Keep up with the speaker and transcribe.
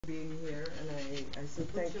being here, and I say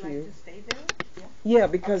thank Would you. you like to stay there? Yeah,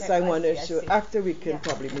 because Okay, I want to show, after we can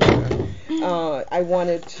probably move on. I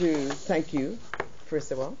wanted to thank you,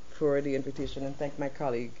 first of all, for the invitation, and thank my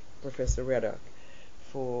colleague, Professor Reddock,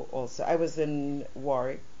 for also. I was in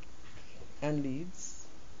Warwick and Leeds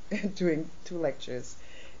doing 2 lectures,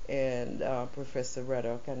 and Professor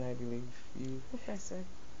Reddock, and I believe you. Professor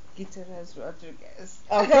Gutierrez Rodriguez.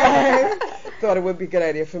 Okay. Thought it would be a good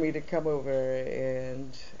idea for me to come over,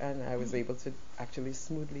 and I was able to actually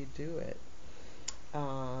smoothly do it.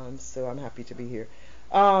 So I'm happy to be here.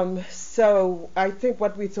 So I think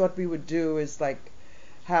what we thought we would do is like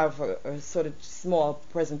have a sort of small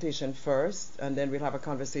presentation first, and then we'll have a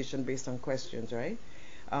conversation based on questions, right?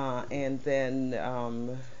 And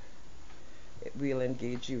then we'll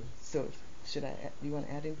engage you. So do you want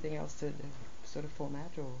to add anything else to the sort of format,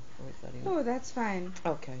 or is that enough? No, that's fine.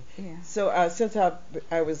 Okay. Yeah. So since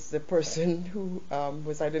I was the person who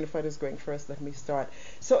was identified as going first, let me start.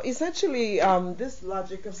 So essentially, this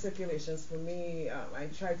logic of circulations for me, I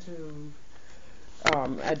tried to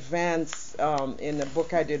advance in a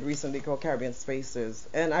book I did recently called Caribbean Spaces.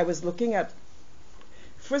 And I was looking at,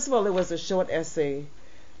 first of all, there was a short essay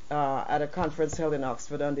at a conference held in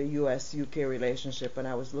Oxford on the US-UK relationship, and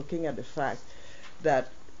I was looking at the fact that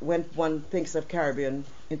when one thinks of Caribbean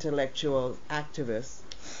intellectual activists,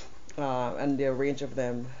 and there are a range of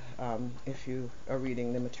them, if you are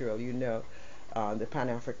reading the material, you know, the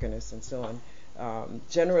Pan-Africanists and so on,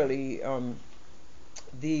 generally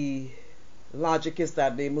the logic is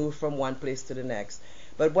that they move from one place to the next.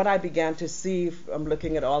 But what I began to see, I'm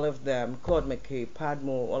looking at all of them, Claude McKay,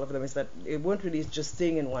 Padmo, all of them, is that they weren't really just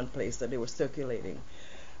staying in one place, that they were circulating.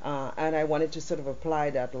 And I wanted to sort of apply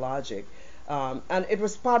that logic. And it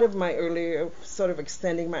was part of my earlier, sort of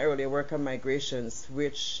extending my earlier work on migrations,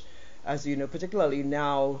 which, as you know, particularly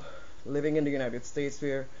now living in the United States,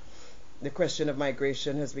 where the question of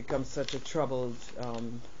migration has become such a troubled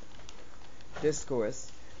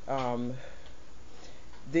discourse.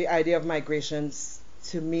 The idea of migrations,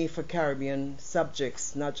 to me, for Caribbean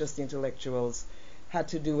subjects, not just intellectuals, had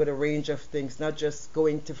to do with a range of things, not just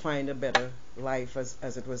going to find a better life,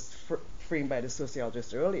 as it was framed by the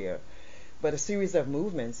sociologist earlier, but a series of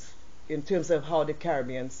movements in terms of how the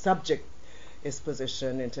Caribbean subject is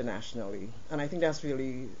positioned internationally. And I think that's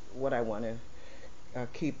really what I want to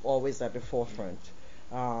keep always at the forefront.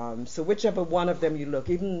 So whichever one of them you look,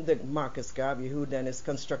 even the Marcus Garvey, who then is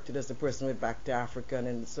constructed as the person who went back to Africa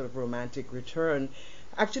and sort of romantic return,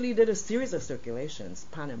 actually did a series of circulations,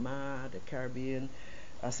 Panama, the Caribbean,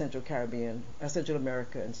 Central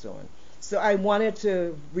America, and so on. So I wanted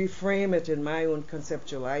to reframe it in my own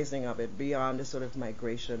conceptualizing of it beyond the sort of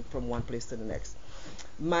migration from one place to the next.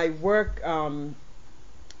 My work on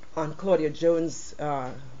Claudia Jones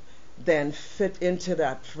then fit into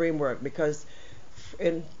that framework because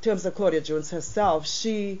in terms of Claudia Jones herself,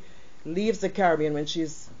 she leaves the Caribbean when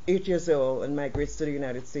she's 8 years old and migrates to the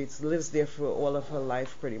United States, lives there for all of her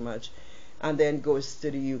life pretty much, and then goes to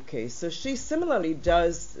the UK. So she similarly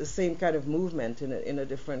does the same kind of movement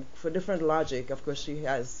for different logic. Of course, she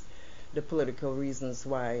has the political reasons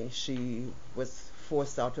why she was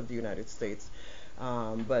forced out of the United States.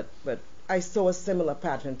 But I saw a similar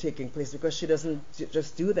pattern taking place because she doesn't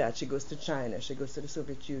just do that. She goes to China, she goes to the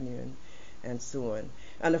Soviet Union, and so on.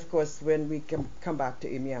 And of course, when we come back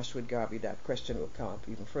to Amy Ashwood Garvey, that question will come up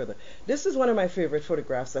even further. This is one of my favorite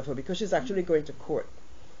photographs of her because she's actually going to court.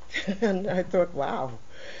 And I thought, wow,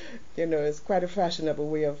 it's quite a fashionable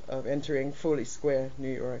way of entering Foley Square,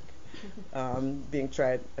 New York, being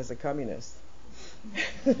tried as a communist.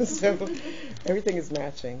 So everything is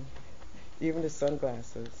matching, even the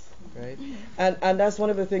sunglasses, right? And that's one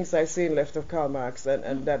of the things I see in Left of Karl Marx,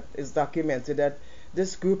 and that is documented, that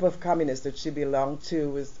this group of communists that she belonged to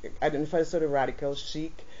was identified as sort of radical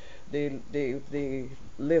chic. They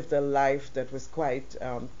lived a life that was quite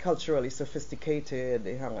culturally sophisticated.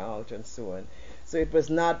 They hung out and so on. So it was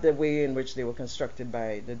not the way in which they were constructed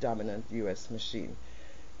by the dominant U.S. machine.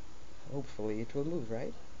 Hopefully it will move,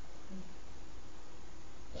 right?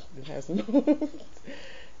 It hasn't moved.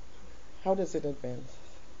 How does it advance?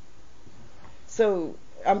 So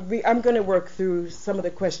I'm going to work through some of the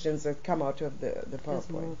questions that come out of the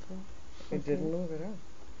PowerPoint. It didn't move at all.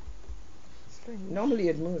 Normally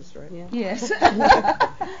it moves, right? Yeah. Yes.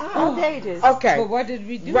 Oh, there it is. Okay. But what did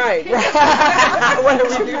we do? Right. What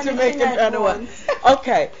did we do to make it better one?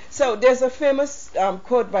 Okay. So there's a famous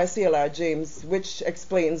quote by C.L.R. James which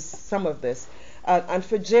explains some of this. And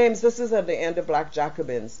for James, this is at the end of Black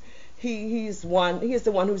Jacobins. He is the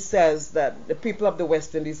one who says that the people of the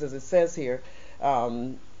West Indies, as it says here,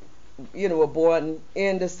 were born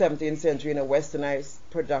in the 17th century in a westernized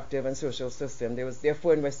productive and social system. There was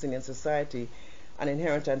therefore in West Indian society an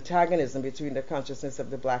inherent antagonism between the consciousness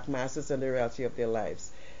of the black masses and the reality of their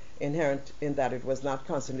lives, inherent in that it was not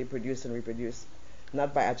constantly produced and reproduced,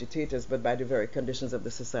 not by agitators, but by the very conditions of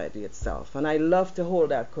the society itself. And I love to hold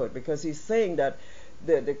that quote because he's saying that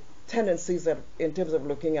the tendencies that, in terms of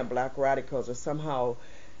looking at black radicals, are somehow,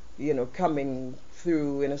 coming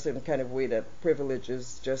through in a certain kind of way that privilege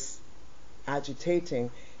is just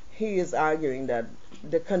agitating. He is arguing that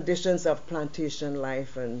the conditions of plantation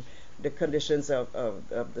life and the conditions of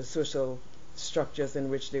the social structures in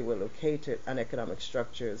which they were located and economic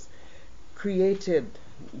structures created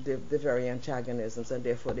the very antagonisms, and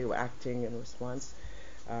therefore they were acting in response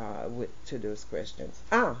to those questions.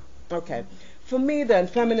 Okay. For me then,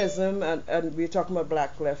 feminism, and we're talking about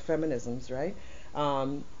black left feminisms, right?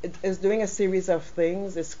 It is doing a series of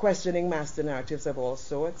things. It's questioning master narratives of all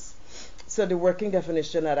sorts. So the working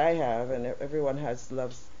definition that I have, and everyone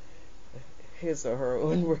loves his or her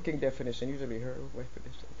own working definition, usually her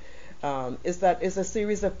definition, is that it's a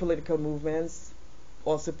series of political movements,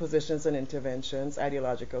 also positions and interventions,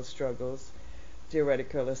 ideological struggles,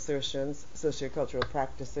 theoretical assertions, sociocultural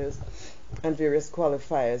practices, and various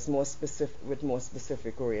qualifiers with more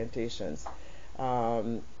specific orientations.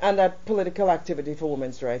 And that political activity for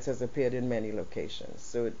women's rights has appeared in many locations.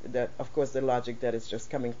 So that, of course, the logic that it's just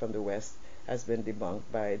coming from the West has been debunked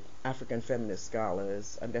by African feminist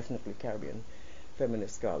scholars and definitely Caribbean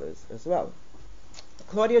feminist scholars as well.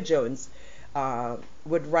 Claudia Jones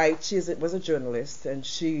would write, was a journalist, and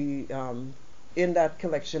she, in that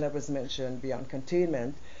collection that was mentioned, Beyond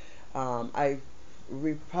Containment, I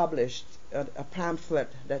republished a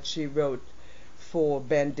pamphlet that she wrote for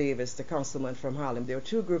Ben Davis, the councilman from Harlem. There were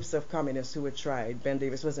two groups of communists who were tried. Ben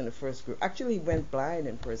Davis was in the first group. Actually, he went blind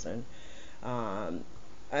in prison.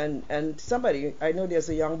 And somebody, I know there's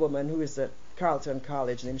a young woman who is at Carleton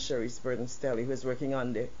College named Cherise Burton-Stelly, who is working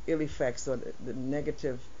on the ill effects or the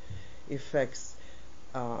negative effects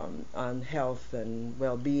on health and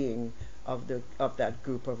well-being of that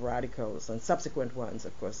group of radicals and subsequent ones.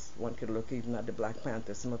 Of course, one could look even at the Black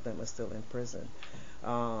Panthers. Some of them are still in prison.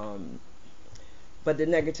 But the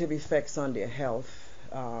negative effects on their health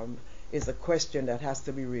is a question that has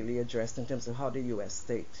to be really addressed in terms of how the U.S.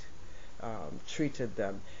 state treated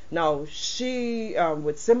them. Now, she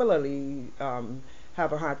would similarly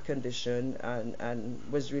have a heart condition and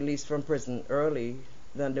was released from prison early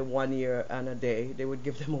than the 1 year and a day. They would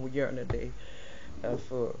give them a 1 year and a day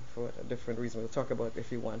for a different reason. We'll talk about it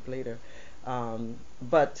if you want later.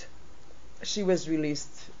 But she was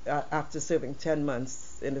released after serving 10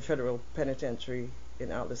 months in the federal penitentiary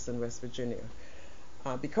in Alderson, West Virginia,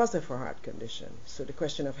 because of her heart condition. So the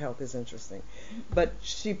question of health is interesting. But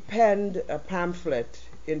she penned a pamphlet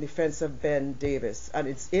in defense of Ben Davis, and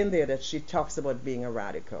it's in there that she talks about being a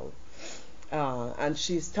radical. And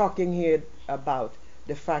she's talking here about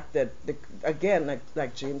the fact that, again,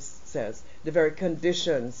 like James says, the very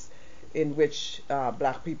conditions in which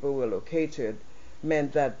black people were located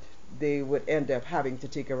meant that they would end up having to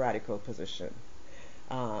take a radical position.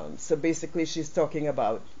 So basically she's talking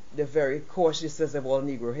about the very core, she says, of all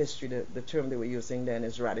Negro history. The term they were using then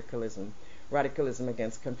is radicalism. Radicalism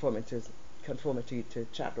against conformity to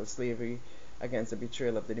chattel slavery, against the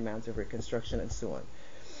betrayal of the demands of Reconstruction, and so on.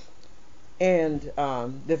 And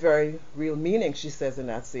the very real meaning, she says in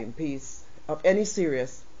that same piece, of any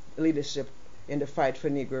serious leadership in the fight for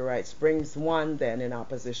Negro rights brings one then in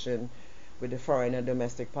opposition with the foreign and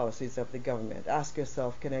domestic policies of the government. Ask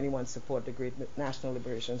yourself, can anyone support the great national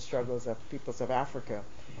liberation struggles of peoples of Africa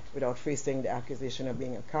without facing the accusation of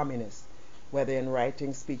being a communist, whether in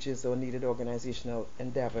writing, speeches, or needed organizational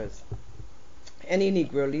endeavors? Any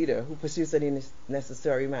Negro leader who pursues any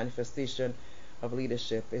necessary manifestation of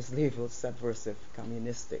leadership is labeled subversive,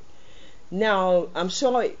 communistic. Now, I'm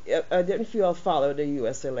sure, I don't know if you all follow the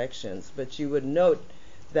U.S. elections, but you would note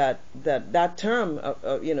that term,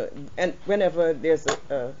 and whenever there's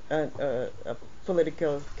a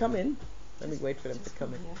political, come in, let me wait for them to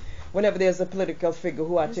come in. Whenever there's a political figure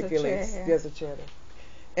who articulates, there's a chair there,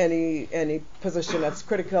 any position that's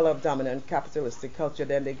critical of dominant capitalistic culture,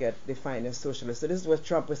 then they get defined as socialist. So this is what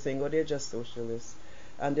Trump was saying, they're just socialists.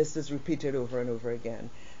 And this is repeated over and over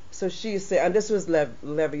again. So she said, and this was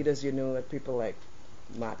levied, as you know, at people like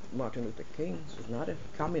Martin Luther King, who's not a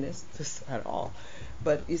communist at all.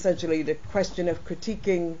 But essentially the question of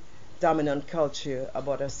critiquing dominant culture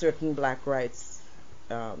about a certain black rights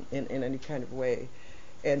in any kind of way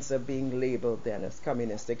ends up being labeled then as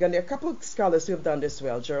communistic. And there are a couple of scholars who have done this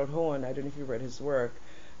well. Gerald Horne, I don't know if you read his work,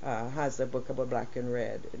 has a book about Black and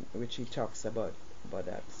Red, in which he talks about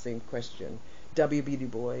that same question. W.B. Du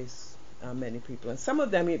Bois many people. And some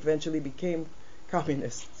of them eventually became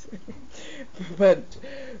communists, but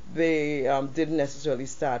they didn't necessarily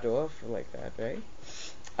start off like that, right?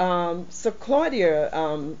 So Claudia,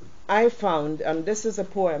 I found, and this is a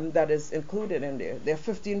poem that is included in there. There are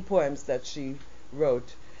 15 poems that she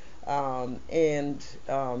wrote, and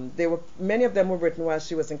many of them were written while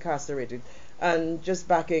she was incarcerated. And just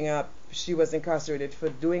backing up, she was incarcerated for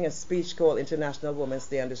doing a speech called International Women's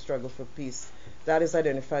Day and the Struggle for Peace. That is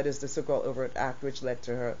identified as the so-called overt act, which led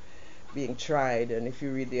to her being tried. And if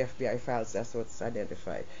you read the FBI files, that's what's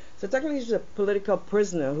identified. So technically, she's a political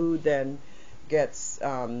prisoner who then gets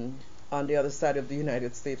on the other side of the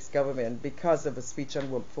United States government because of a speech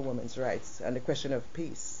for women's rights and the question of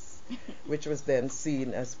peace, which was then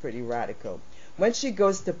seen as pretty radical. When she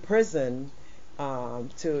goes to prison,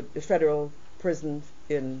 to the federal prison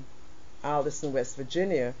in Alderson, West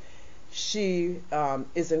Virginia, she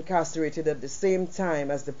is incarcerated at the same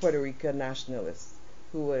time as the Puerto Rican nationalists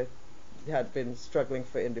who had been struggling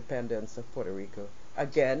for independence of Puerto Rico.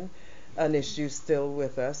 Again, an issue still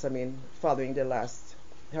with us. I mean, following the last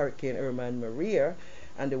Hurricane Irma and Maria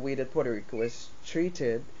and the way that Puerto Rico was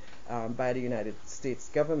treated by the United States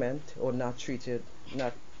government, or not treated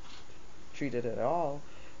at all.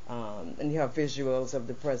 And you have visuals of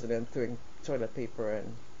the president throwing toilet paper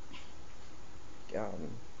and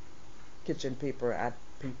kitchen paper at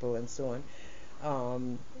people and so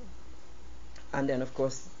on. And then, of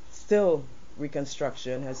course, still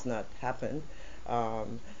Reconstruction has not happened,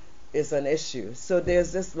 is an issue. So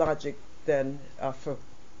there's this logic then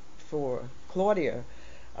for Claudia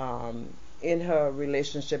in her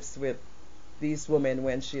relationships with these women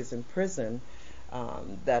when she is in prison,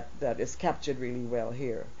 that is captured really well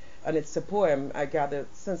here. And it's a poem, I gather,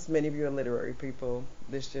 since many of you are literary people,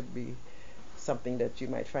 this should be something that you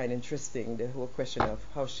might find interesting, the whole question of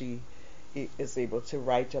how she is able to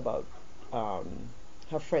write about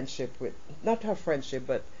her friendship with, not her friendship,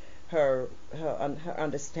 but her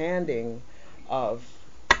understanding of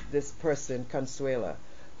this person, Consuela,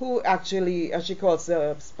 who actually, as she calls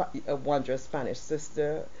a wondrous Spanish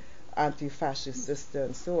sister, anti-fascist sister,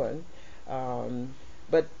 and so on.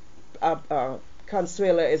 But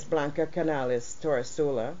Consuela is Blanca Canales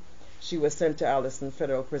Torresola. She was sent to Alderson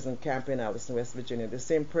Federal Prison Camp in Alderson, West Virginia, the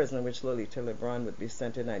same prison in which Lolita LeBron would be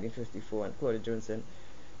sent in 1954 and Claudia Jones in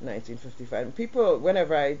 1955. And people,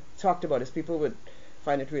 whenever I talked about this, people would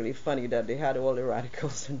find it really funny that they had all the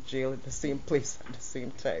radicals in jail at the same place at the same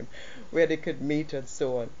time, where they could meet and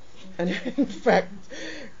so on. And in fact,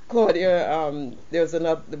 Claudia, there was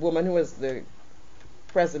the woman who was the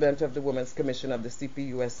president of the Women's Commission of the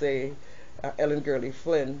CPUSA, Ellen Gurley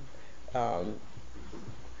Flynn.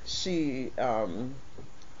 She one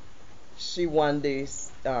day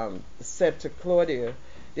said to Claudia,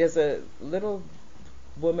 "There's a little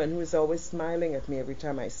woman who is always smiling at me every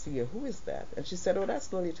time I see her. Who is that?" And she said, "Oh,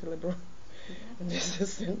 that's Lolita LeBron." And this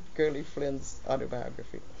is in Gurley Flynn's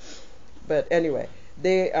autobiography. But anyway,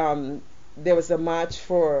 there was a march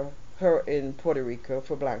for her in Puerto Rico,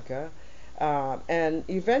 for Blanca, and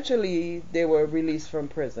eventually they were released from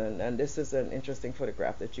prison. And this is an interesting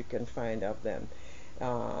photograph that you can find of them.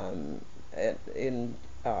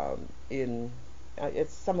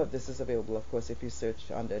 Some of this is available, of course, if you search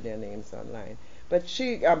under their names online. But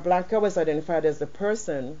Blanca was identified as the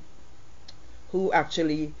person who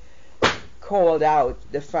actually called out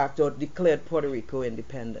the fact or declared Puerto Rico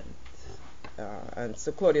independent. And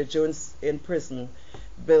so Claudia Jones in prison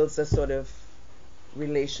builds a sort of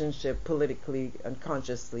relationship politically and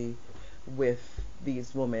consciously with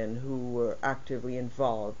these women who were actively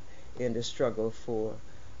involved in the struggle for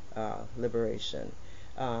liberation.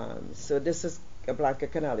 So this is Blanca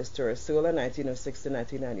Canales Torresola, 1906 to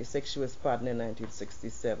 1996. She was pardoned in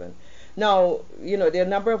 1967. Now, there are a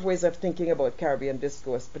number of ways of thinking about Caribbean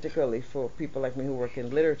discourse, particularly for people like me who work in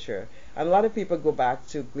literature. And a lot of people go back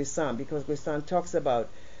to Glissant, because Glissant talks about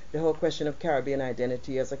the whole question of Caribbean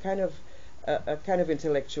identity as a kind of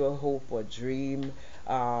intellectual hope or dream.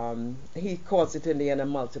 He calls it in the end a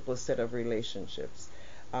multiple set of relationships.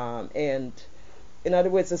 And in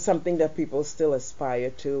other words, it's something that people still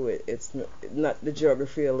aspire to. It's not the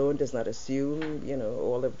geography alone does not assume,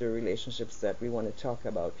 all of the relationships that we want to talk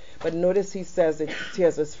about. But notice he says it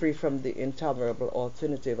tears us free from the intolerable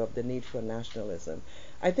alternative of the need for nationalism.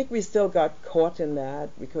 I think we still got caught in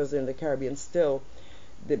that, because in the Caribbean still,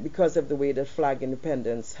 because of the way that flag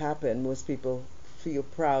independence happened, most people feel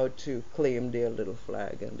proud to claim their little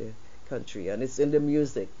flag and their country. And it's in the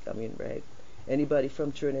music, right? Anybody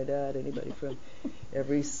from Trinidad, anybody from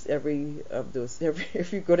every of those,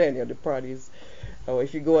 if you go to any of the parties, or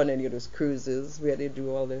if you go on any of those cruises where they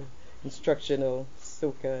do all the instructional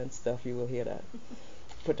soca and stuff, you will hear that.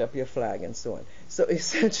 Put up your flag and so on. So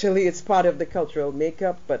essentially it's part of the cultural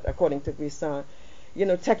makeup, but according to Guisan,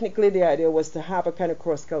 technically the idea was to have a kind of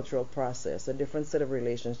cross-cultural process, a different set of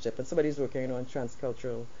relationships, and somebody's working on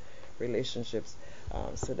transcultural relationships,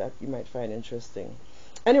 so that you might find interesting.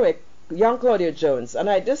 Anyway, young Claudia Jones, and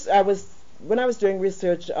when I was doing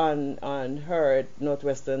research on her at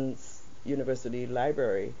Northwestern University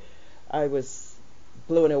Library, I was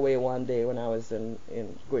blown away one day when I was in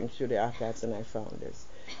going through the archives, and I found this.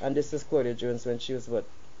 And this is Claudia Jones when she was about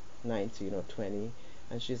 19 or 20,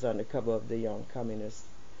 and she's on the cover of the Young Communist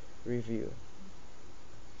Review.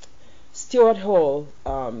 Stuart Hall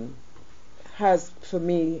has, for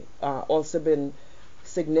me, also been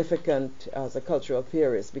significant as a cultural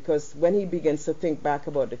theorist, because when he begins to think back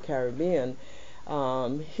about the Caribbean,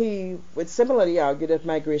 he would similarly argue that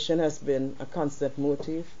migration has been a constant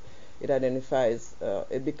motif. It identifies,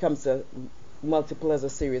 it becomes a multiple as a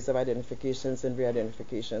series of identifications and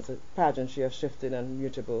re-identifications, a pageantry of shifting and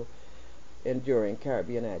mutable, enduring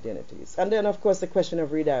Caribbean identities. And then, of course, the question of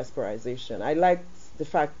rediasporization. I like the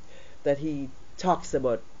fact that he talks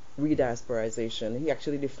about rediasporization. He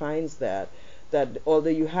actually defines that although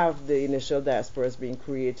you have the initial diasporas being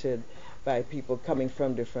created by people coming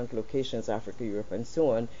from different locations, Africa, Europe, and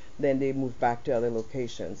so on, then they move back to other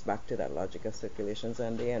locations, back to that logic of circulations,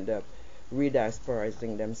 and they end up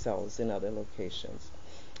rediasporizing themselves in other locations.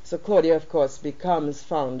 So Claudia, of course, becomes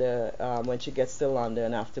founder when she gets to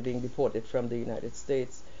London after being deported from the United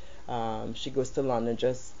States. She goes to London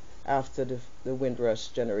just after the Windrush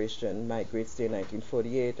generation migrates there in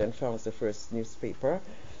 1948 and founds the first newspaper,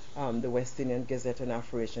 the West Indian Gazette and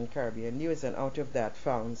Afro-Asian Caribbean News, and out of that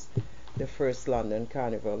founds the first London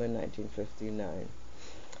Carnival in 1959.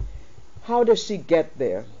 How does she get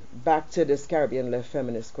there? Back to this Caribbean left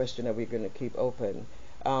feminist question that we're going to keep open.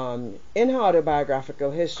 In her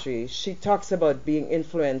autobiographical history, she talks about being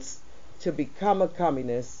influenced to become a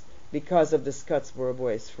communist because of the Scottsboro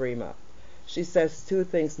Boys frame-up. She says two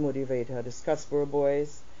things motivate her: the Scottsboro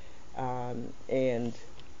Boys and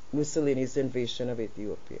Mussolini's invasion of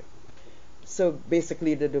Ethiopia. So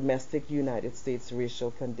basically the domestic United States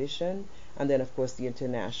racial condition, and then of course the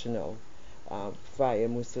international via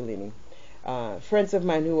Mussolini. Friends of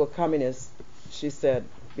mine who were communists, she said,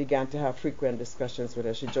 began to have frequent discussions with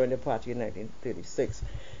her. She joined the party in 1936.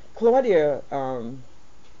 Claudia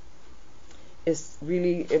is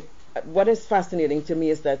really, what is fascinating to me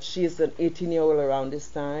is that she is an 18-year-old around this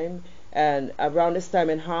time, and around this time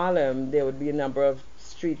in Harlem there would be a number of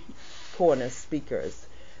street corner speakers.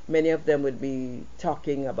 Many of them would be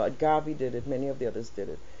talking about, Garvey did it, many of the others did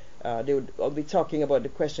it. They would all be talking about the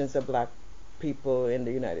questions of black people in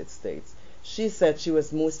the United States. She said she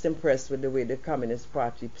was most impressed with the way the Communist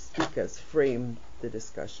Party speakers framed the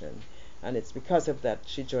discussion, and it's because of that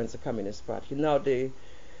she joins the Communist Party. Now you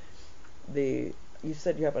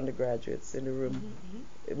said you have undergraduates in the room.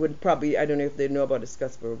 Mm-hmm. It would probably, I don't know if they know about the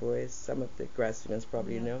Scottsboro Boys. Some of the grad students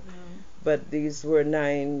probably know. No. But these were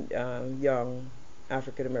 9 young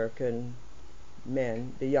African American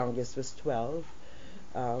men. The youngest was 12,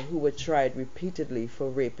 who were tried repeatedly for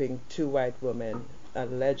raping 2 white women,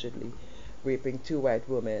 allegedly raping 2 white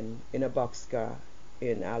women in a boxcar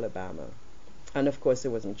in Alabama. And of course it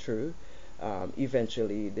wasn't true.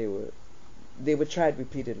 Eventually they were tried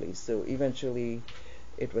repeatedly, so eventually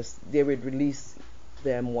they would release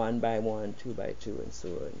them 1 by 1, 2 by 2, and so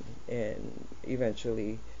on, and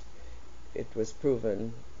eventually it was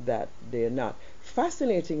proven that they're not.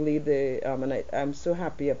 Fascinatingly, and I'm so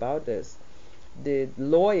happy about this, the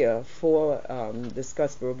lawyer for the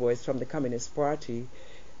Scottsboro Boys from the Communist Party,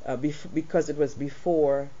 because it was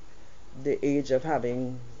before the age of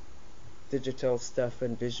having digital stuff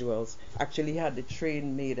and visuals, actually had the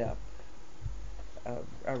train made up,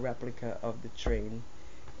 a replica of the train,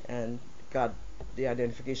 and got the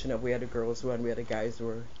identification of where the girls were and where the guys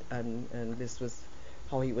were, and this was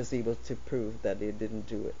how he was able to prove that they didn't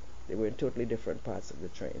do it. They were in totally different parts of the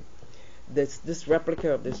train. This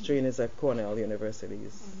replica of this train is at Cornell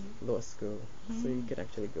University's law school, so you can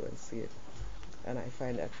actually go and see it, and I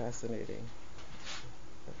find that fascinating.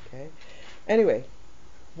 Okay. Anyway,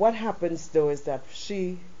 what happens though is that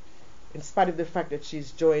she, in spite of the fact that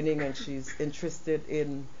she's joining and she's interested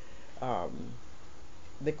in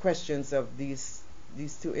the questions of these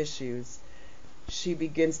 2 issues, she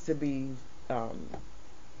begins to be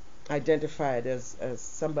identified as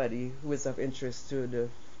somebody who is of interest to the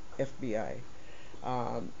FBI.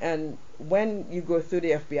 And when you go through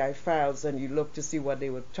the FBI files and you look to see what they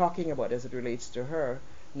were talking about as it relates to her,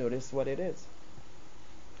 notice what it is.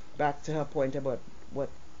 Back to her point about what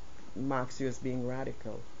Marx used being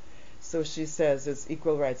radical. So she says it's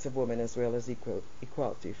equal rights of women as well as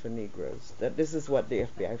equality for Negroes. That this is what the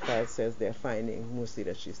FBI file says they're finding mostly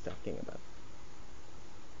that she's talking about.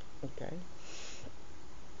 Okay.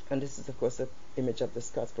 And this is, of course, an image of the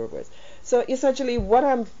Scottsboro Boys. So essentially what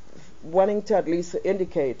I'm wanting to at least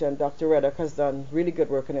indicate, and Dr. Reddock has done really good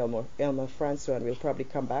work on Elma Francois, and we'll probably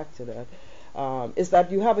come back to that, is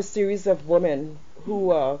that you have a series of women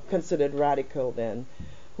who are considered radical then,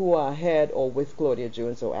 who are ahead or with Claudia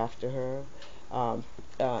Jones or after her,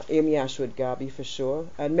 Amy Ashwood Garvey for sure.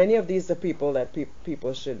 And many of these are people that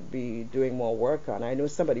people should be doing more work on. I know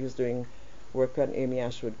somebody who's doing work on Amy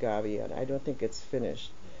Ashwood Garvey, and I don't think it's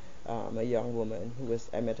finished. A young woman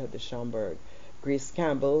I met at the Schomburg. Grace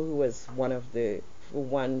Campbell, who was at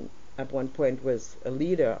one point was a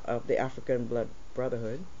leader of the African Blood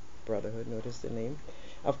Brotherhood, notice the name.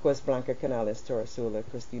 Of course, Blanca Canales, Torresola,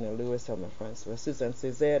 Christina Lewis, Elma Francois, Suzanne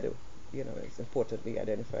Césaire, is importantly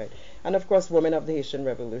identified. And of course, women of the Haitian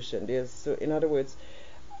Revolution. So in other words,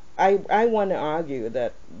 I want to argue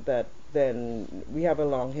that then we have a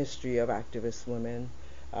long history of activist women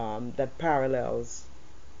that parallels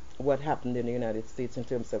what happened in the United States in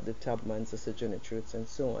terms of the Tubmans, the Sojourner Truths, and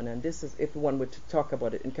so on. And this is, if one were to talk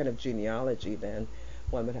about it in kind of genealogy, then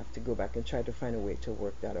one would have to go back and try to find a way to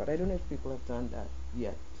work that out. I don't know if people have done that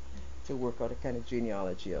yet, to work out a kind of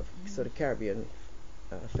genealogy of sort of Caribbean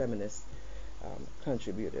feminist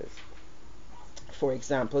contributors. For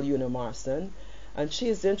example, Una Marston, and she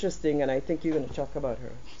is interesting, and I think you're going to talk about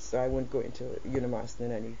her, so I won't go into Una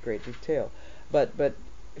Marston in any great detail, but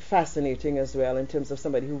fascinating as well in terms of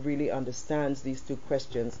somebody who really understands these two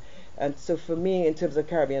questions. And so for me, in terms of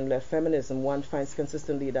Caribbean left feminism, one finds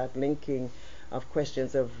consistently that linking of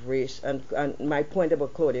questions of race, and my point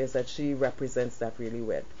about Claudia is that she represents that really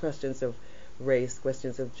well. Questions of race,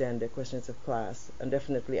 questions of gender, questions of class, and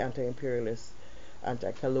definitely anti-imperialist,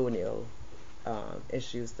 anti-colonial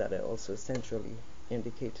issues that are also centrally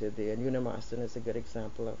indicated there. And Una Marston is a good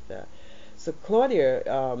example of that. So Claudia,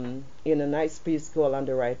 in a nice piece called On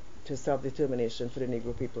the Right to Self-Determination for the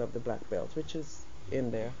Negro People of the Black Belt, which is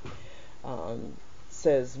in there,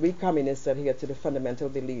 says, we communists adhere to the fundamental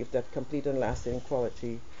belief that complete and lasting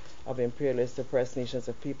equality of imperialist oppressed nations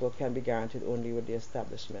of people can be guaranteed only with the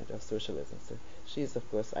establishment of socialism. So she is, of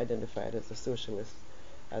course, identified as a socialist,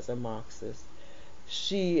 as a Marxist.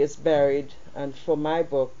 She is buried, and for my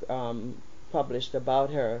book published about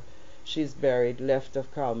her, she's buried left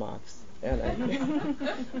of Karl Marx.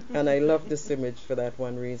 And I love this image for that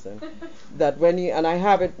one reason. That when you, and I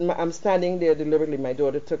have it, I'm standing there deliberately. My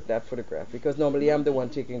daughter took that photograph because normally I'm the one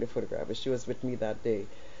taking the photograph, but she was with me that day.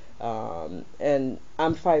 And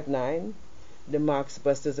I'm 5'9". The Marx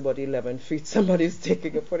bust is about 11 feet. Somebody's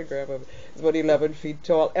taking a photograph of it. It's about 11 feet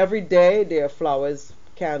tall. Every day there are flowers,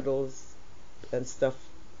 candles, and stuff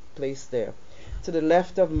placed there. To the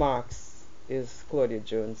left of Marx is Claudia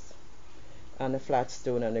Jones on a flat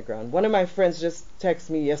stone on the ground. One of my friends just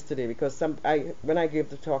texted me yesterday because when I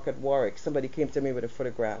gave the talk at Warwick, somebody came to me with a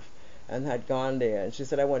photograph and had gone there, and she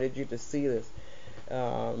said, I wanted you to see this.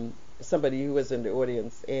 Somebody who was in the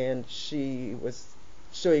audience, and she was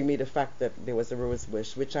showing me the fact that there was a rose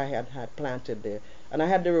bush, which I had planted there. And I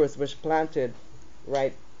had the rose bush planted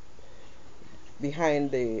right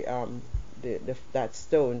behind that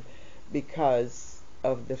stone because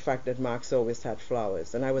of the fact that Marx always had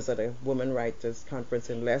flowers. And I was at a women writers conference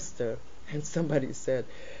in Leicester, and somebody said,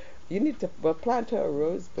 you need to plant her a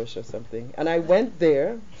rose bush or something. And I went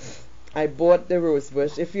there. I bought the rose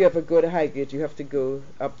bush. If you ever go to Highgate, you have to go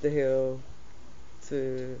up the hill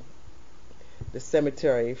to the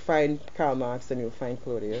cemetery, find Karl Marx, and you'll find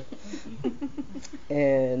Claudia.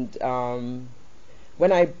 And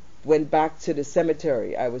when I went back to the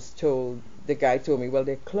cemetery, I was told, the guy told me, well,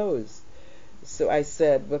 they're closed. So I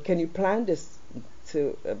said, well, can you plant this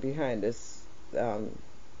behind this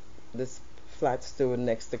flat stone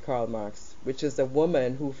next to Karl Marx, which is a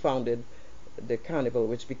woman who founded the carnival,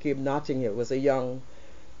 which became Notting Hill, was a young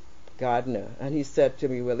gardener. And he said to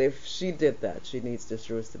me, well, if she did that, she needs this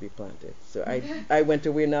rose to be planted. So I went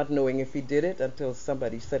away not knowing if he did it until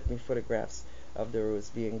somebody sent me photographs of the rose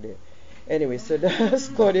being there. Anyway, so that's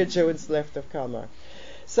Claudia Jones, left of Karl Marx.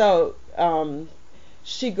 So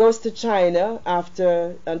she goes to China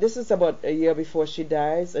after, and this is about a year before she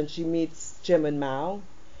dies, and she meets Chairman Mao.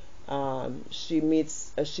 She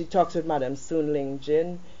talks with Madame Sun Ling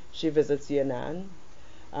Jin. She visits Yan'an.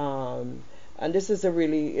 And this is a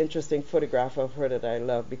really interesting photograph of her that I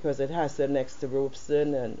love because it has her next to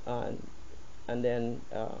Robeson and then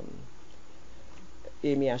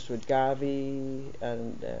Amy Ashwood Garvey,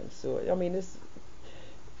 and so I mean,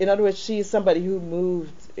 in other words, she is somebody who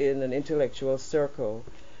moved in an intellectual circle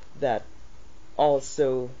that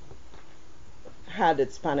also had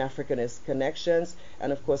its Pan-Africanist connections.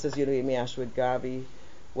 And of course, as you know, Amy Ashwood Garvey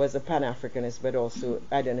was a Pan-Africanist, but also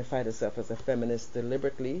identified herself as a feminist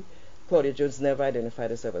deliberately. Claudia Jones never identified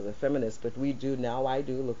herself as a feminist, but we do now. I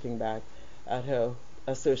do, looking back at her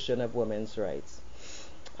assertion of women's rights.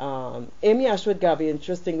 Amy Ashwood Garvey,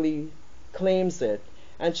 interestingly, claims it,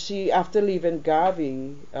 and she, after leaving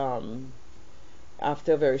Garvey,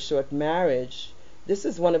 after a very short marriage, this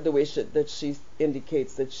is one of the ways that she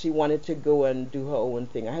indicates that she wanted to go and do her own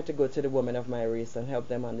thing. I had to go to the women of my race and help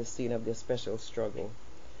them on the scene of their special struggle.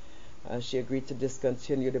 She agreed to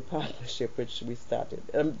discontinue the partnership which we started.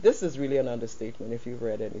 This is really an understatement if you've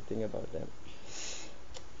read anything about them.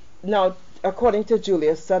 Now, according to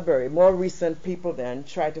Julius Sudbury, more recent people then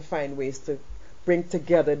tried to find ways to bring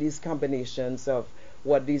together these combinations of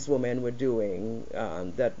what these women were doing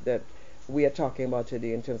that we are talking about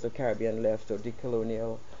today in terms of Caribbean left or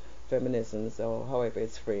decolonial feminisms, or however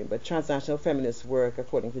it's framed. But transnational feminist work,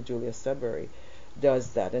 according to Julius Sudbury,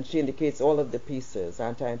 does that. And she indicates all of the pieces: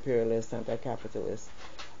 anti-imperialist, anti-capitalist,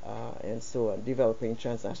 and so on, developing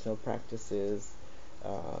transnational practices,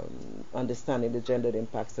 understanding the gendered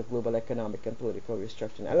impacts of global economic and political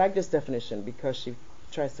restructuring. I like this definition because she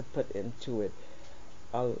tries to put into it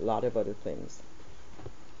a lot of other things.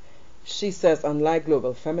 She says, unlike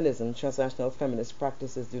global feminism, transnational feminist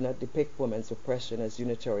practices do not depict women's oppression as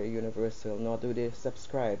unitary or universal, nor do they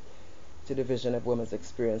subscribe to the vision of women's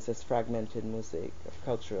experience as fragmented mosaic of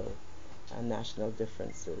cultural and national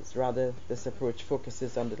differences. Rather, this approach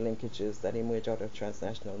focuses on the linkages that emerge out of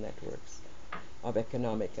transnational networks of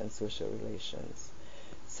economic and social relations.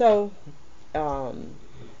 So,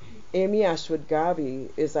 Amy Ashwood Garvey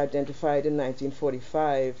is identified in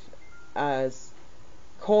 1945 as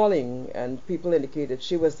calling, and people indicated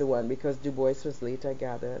she was the one because Du Bois was late, I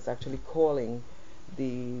gather, as actually calling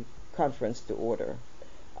the conference to order.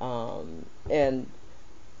 And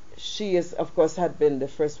she is, of course, had been the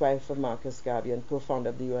first wife of Marcus Garvey and co-founder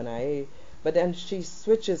of the UNIA, but then she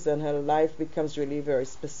switches and her life becomes really very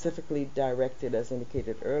specifically directed, as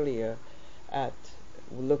indicated earlier, at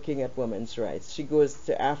looking at women's rights. She goes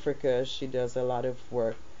to Africa, she does a lot of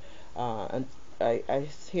work, and I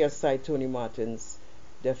here cite Toni Martin's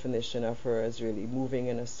definition of her as really moving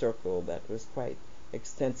in a circle that was quite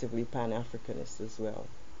extensively Pan-Africanist as well.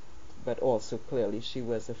 But also clearly she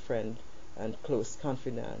was a friend and close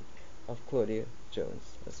confidant of Claudia Jones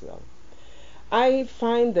as well. I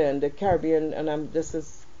find then the Caribbean, and this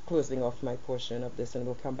is closing off my portion of this, and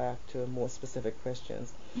we'll come back to more specific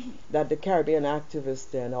questions, that the Caribbean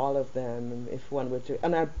activists then, all of them, if one were to,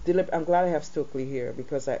 and I'm glad I have Stokely here,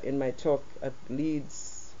 because in my talk at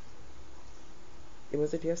Leeds,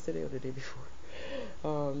 was it yesterday or the day before?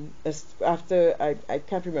 After, I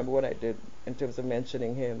can't remember what I did in terms of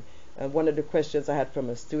mentioning him. And one of the questions I had from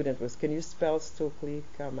a student was, can you spell Stokely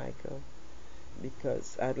Carmichael?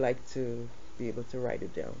 Because I'd like to be able to write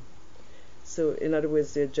it down. So in other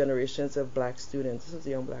words, there are generations of black students. This is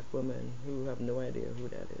a young black woman who have no idea who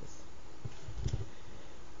that is.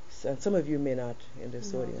 So, and some of you may not in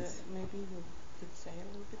this audience. Maybe you could say a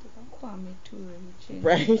little bit about Kwame Ture.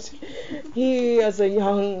 Right.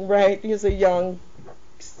 He's a young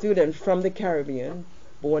student from the Caribbean,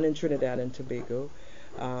 born in Trinidad and Tobago,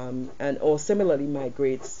 and or similarly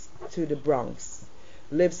migrates to the Bronx,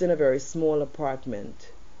 lives in a very small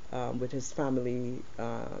apartment with his family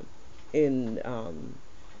in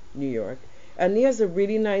New York. And he has a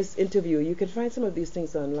really nice interview. You can find some of these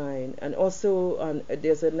things online. And also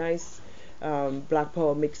there's a nice Black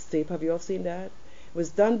Power mixtape. Have you all seen that? It was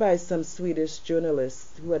done by some Swedish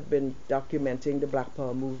journalists who had been documenting the Black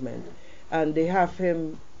Power movement. And they have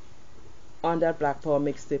him on that Black Power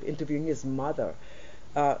mixtape interviewing his mother.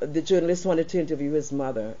 The journalist wanted to interview his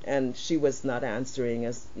mother, and she was not answering,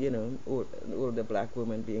 as you know, an older black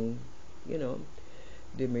woman being, you know,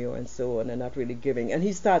 demure and so on, and not really giving. And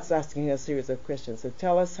he starts asking her a series of questions. So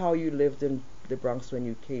tell us how you lived in the Bronx when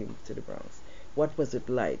you came to the Bronx. What was it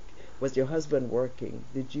like? Was your husband working?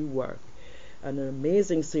 Did you work? An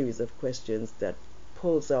amazing series of questions that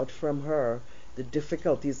pulls out from her the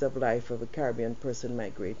difficulties of life of a Caribbean person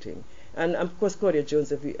migrating. And of course, Claudia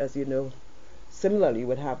Jones, as you know, similarly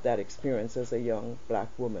would have that experience as a young black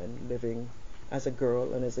woman living, as a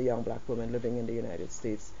girl and as a young black woman living in the United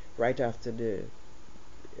States right after the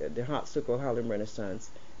so-called Harlem Renaissance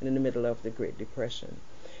and in the middle of the Great Depression.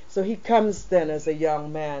 So he comes then as a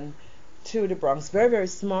young man to the Bronx, very, very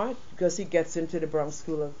smart, because he gets into the Bronx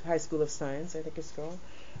High School of Science, I think it's called,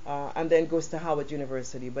 and then goes to Howard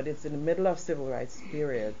University. But it's in the middle of civil rights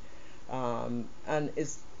period, and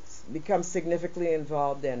becomes significantly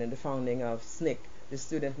involved then in the founding of SNCC, the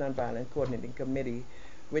Student Nonviolent Coordinating Committee,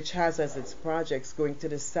 which has as its projects going to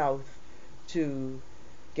the South to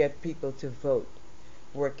get people to vote,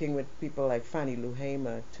 working with people like Fannie Lou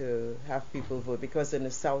Hamer to have people vote, because in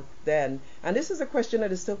the South then, and this is a question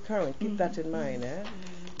that is still current, keep that in mind,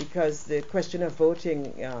 because the question of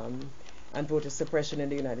voting and voter suppression in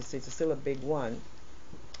the United States is still a big one.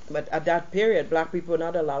 But at that period, black people were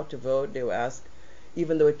not allowed to vote. They were asked,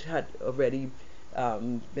 even though it had already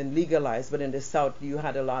been legalized, but in the South you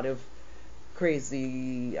had a lot of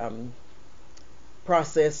crazy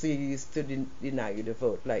processes to deny you the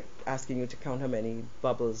vote, like asking you to count how many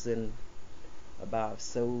bubbles in a bar of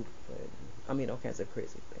soap, all kinds of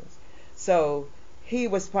crazy things. So he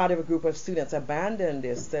was part of a group of students, abandoned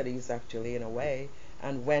their studies actually in a way,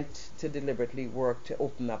 and went to deliberately work to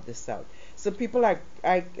open up the South. So people like,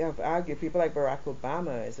 I have argued, people like Barack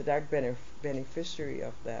Obama is a direct beneficiary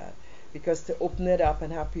of that, because to open it up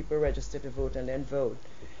and have people register to vote and then vote,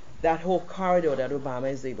 that whole corridor that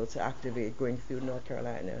Obama is able to activate going through North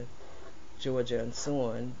Carolina, Georgia, and so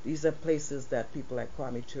on, these are places that people like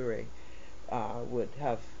Kwame Ture would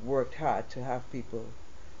have worked hard to have people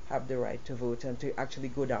have the right to vote and to actually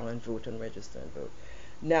go down and vote and register and vote.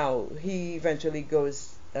 Now, he eventually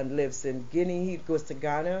goes and lives in Guinea. He goes to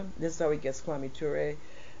Ghana. This is how he gets Kwame Ture,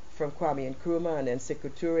 from Kwame Nkrumah, and then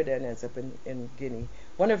Sekou Touré then ends up in Guinea.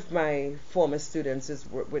 One of my former students is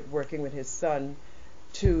working with his son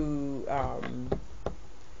to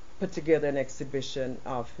put together an exhibition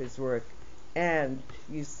of his work, and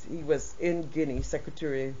he was in Guinea. Sekou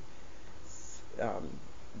Touré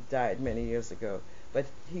died many years ago, but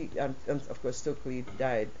he, of course, Stokely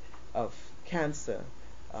died of cancer.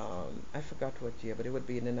 I forgot what year, but it would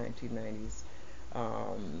be in the 1990s.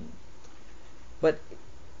 But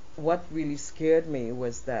what really scared me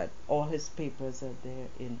was that all his papers are there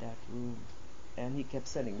in that room, and he kept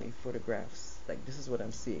sending me photographs. Like, this is what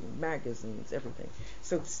I'm seeing, magazines, everything.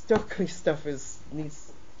 So Stokely stuff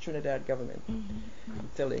needs Trinidad government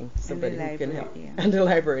telling somebody who can help. Yeah. And the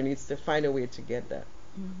library needs to find a way to get that.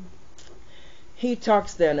 He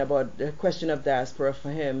talks then about the question of diaspora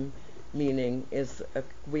for him, meaning is a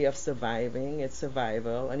way of surviving, it's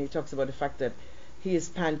survival, and he talks about the fact that he is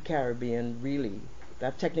pan-Caribbean, really,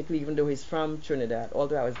 that technically, even though he's from Trinidad,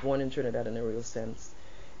 although I was born in Trinidad in a real sense,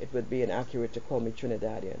 it would be inaccurate to call me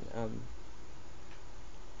Trinidadian,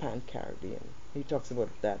 pan-Caribbean. He talks about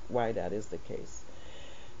that, why that is the case.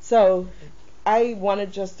 So I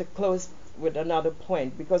wanted just to close with another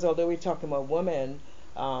point, because although we're talking about women,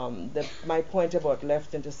 my point about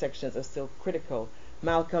left intersections are still critical.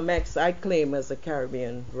 Malcolm X, I claim as a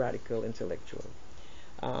Caribbean radical intellectual.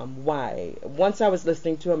 Why? Once I was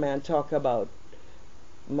listening to a man talk about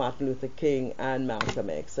Martin Luther King and Malcolm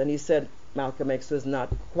X, and he said Malcolm X was not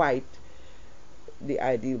quite the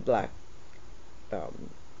ideal black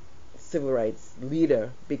civil rights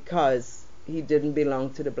leader because he didn't belong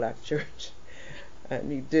to the black church,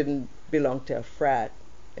 and he didn't belong to a frat,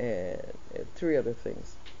 and three other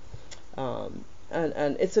things.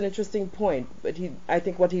 And it's an interesting point, but I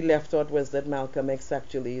think what he left out was that Malcolm X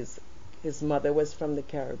actually his mother was from the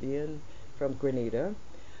Caribbean, from Grenada,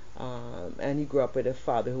 and he grew up with a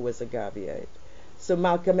father who was a Gaviite. So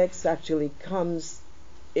Malcolm X actually comes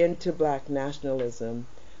into black nationalism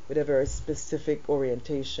with a very specific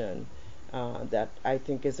orientation that I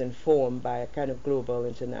think is informed by a kind of global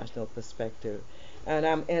international perspective. And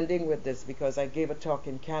I'm ending with this because I gave a talk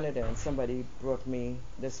in Canada and somebody brought me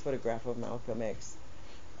this photograph of Malcolm X.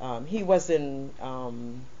 He was in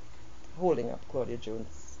holding up Claudia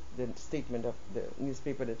Jones, the statement of the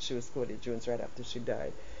newspaper that shows Claudia Jones right after she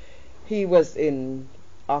died. He was in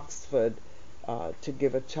Oxford to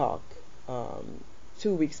give a talk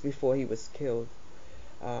 2 weeks before he was killed.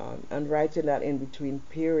 And right in that in-between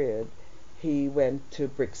period, he went to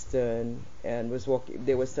Brixton and was walking.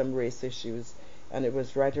 There were some race issues. And it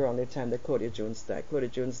was right around the time that Claudia Jones died. Claudia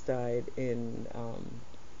Jones died in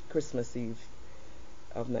Christmas Eve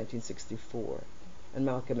of 1964. And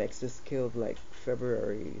Malcolm X was killed like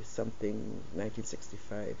February something,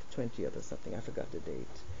 1965, 20th or something. I forgot the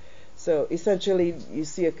date. So essentially, you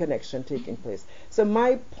see a connection taking place. So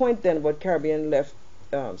my point then about Caribbean left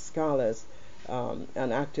scholars and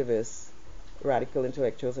activists, radical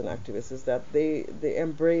intellectuals and activists, is that they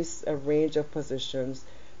embrace a range of positions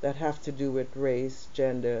that have to do with race,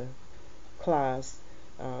 gender, class,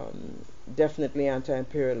 definitely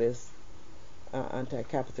anti-imperialist,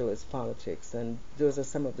 anti-capitalist politics, and those are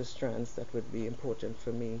some of the strands that would be important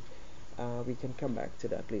for me. We can come back to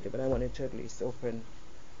that later, but I wanted to at least open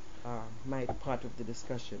my part of the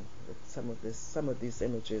discussion with some of these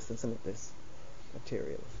images and some of this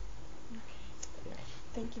material. Okay. Yeah.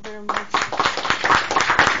 Thank you very much.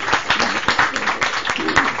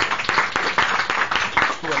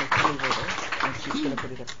 She wanted to move over, and she's going to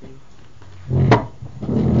put it up for you.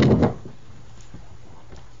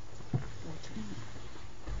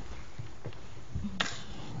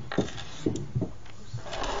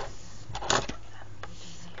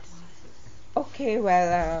 Okay,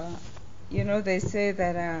 well, you know, they say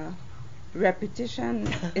that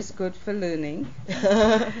repetition is good for learning.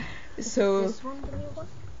 So, This one, the new one?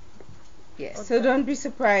 yes, so don't be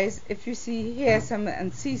surprised if you hear some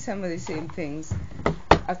and see some of the same things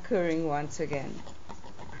occurring once again.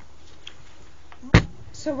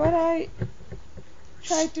 So what I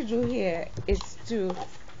try to do here is to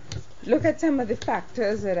look at some of the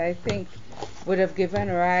factors that I think would have given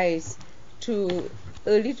rise to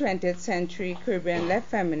early 20th century Caribbean left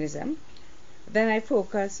feminism. Then I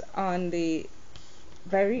focus on the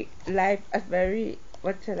very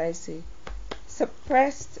what shall I say,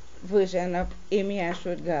 suppressed version of Amy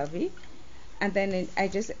Ashwood Garvey, and then I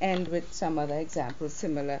just end with some other examples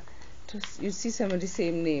similar to, you see some of the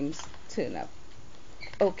same names turn up.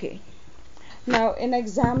 Okay. Now, in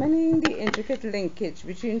examining the intricate linkage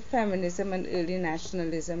between feminism and early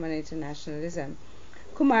nationalism and internationalism,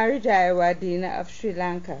 Kumari Jayawardena of Sri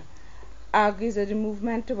Lanka argues that the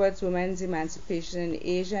movement towards women's emancipation in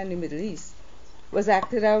Asia and the Middle East was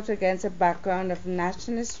acted out against a background of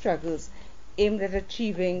nationalist struggles aimed at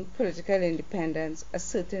achieving political independence, a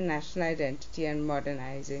certain national identity, and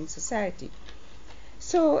modernizing society.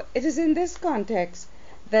 So it is in this context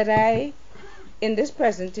that I, in this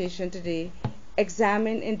presentation today,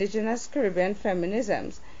 examine indigenous Caribbean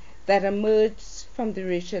feminisms that emerged from the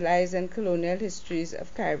racialized and colonial histories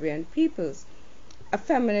of Caribbean peoples, a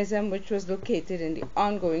feminism which was located in the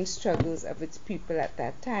ongoing struggles of its people at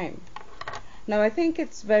that time. Now, I think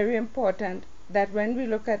it's very important that when we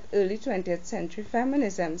look at early 20th century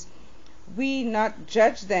feminisms, we not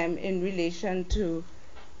judge them in relation to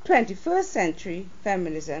 21st century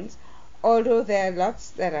feminisms, although there are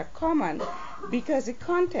lots that are common, because the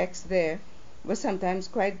context there was sometimes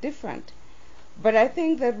quite different. But I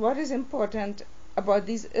think that what is important about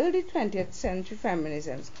these early 20th century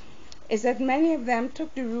feminisms is that many of them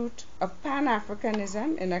took the route of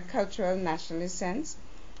Pan-Africanism in a cultural nationalist sense,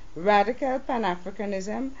 radical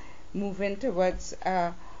Pan-Africanism moving towards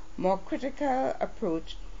a more critical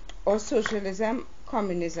approach, or socialism,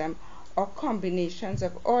 communism, or combinations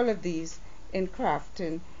of all of these in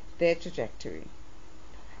crafting their trajectory.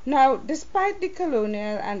 Now, despite the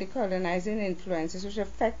colonial and the colonizing influences which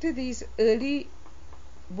affected these early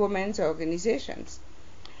women's organizations,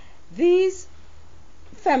 these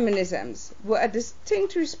feminisms were a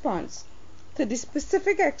distinct response to the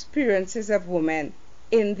specific experiences of women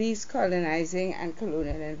in these colonizing and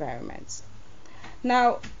colonial environments.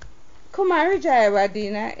 Now, Kumari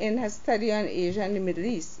Jayawardena, in her study on Asia and the Middle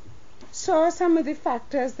East, saw some of the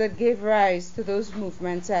factors that gave rise to those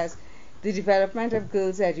movements as the development of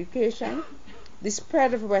girls' education, the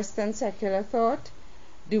spread of Western secular thought,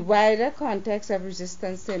 the wider context of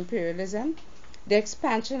resistance to imperialism, the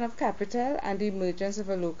expansion of capital and the emergence of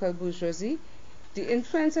a local bourgeoisie, the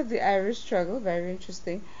influence of the Irish struggle, very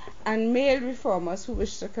interesting, and male reformers who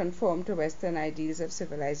wished to conform to Western ideals of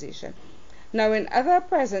civilization. Now, in other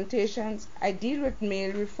presentations, I deal with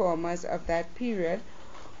male reformers of that period,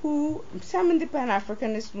 who, some in the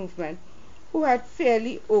Pan-Africanist movement, who had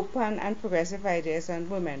fairly open and progressive ideas on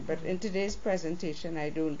women, but in today's presentation, I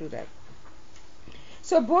don't do that.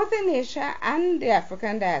 So both in Asia and the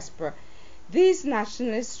African diaspora, these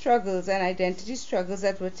nationalist struggles and identity struggles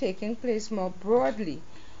that were taking place more broadly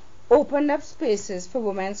opened up spaces for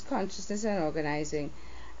women's consciousness and organizing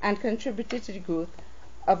and contributed to the growth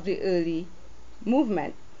of the early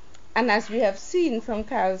movement. And as we have seen from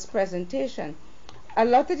Carole's presentation, a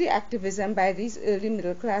lot of the activism by these early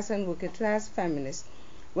middle class and working class feminists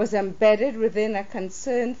was embedded within a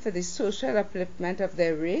concern for the social upliftment of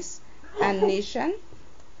their race and nation,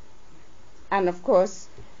 and of course,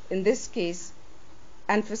 in this case,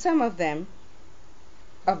 and for some of them,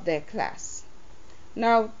 of their class.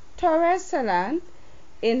 Now, Torres Salant,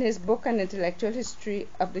 in his book An Intellectual History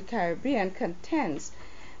of the Caribbean, contends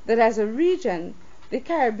that as a region, the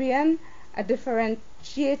Caribbean, a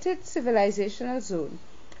differentiated civilizational zone,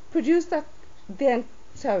 produced by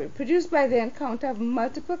the encounter of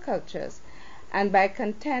multiple cultures and by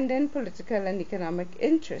contending political and economic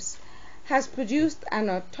interests, has produced an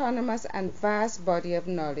autonomous and vast body of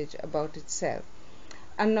knowledge about itself,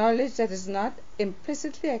 a knowledge that is not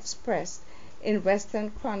implicitly expressed in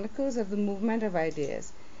Western chronicles of the movement of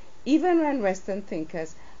ideas, even when Western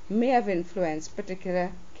thinkers may have influenced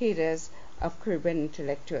particular cadres of Caribbean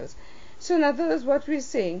intellectuals. So in other words, what we're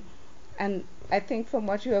saying, and I think from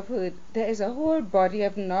what you have heard, there is a whole body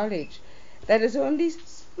of knowledge that is only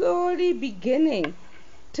slowly beginning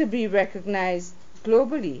to be recognized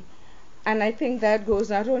globally. And I think that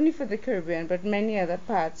goes not only for the Caribbean, but many other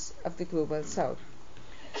parts of the global south.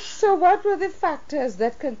 So what were the factors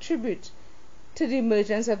that contribute to the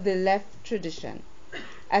emergence of the left tradition?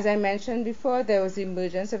 As I mentioned before, there was the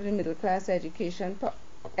emergence of the middle class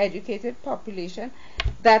educated population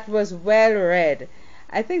that was well read.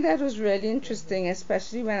 I think that was really interesting,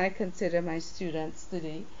 especially when I consider my students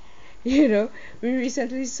today. You know, we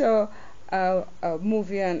recently saw a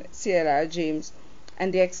movie on C.L.R. James,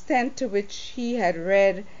 and the extent to which he had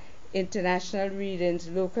read international readings,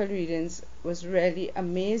 local readings, was really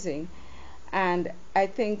amazing. And I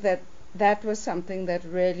think that that was something that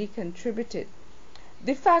really contributed.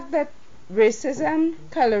 The fact that racism,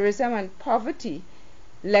 colorism, and poverty,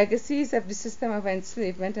 legacies of the system of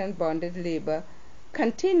enslavement and bonded labor,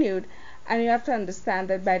 continued, and you have to understand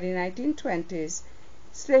that by the 1920s,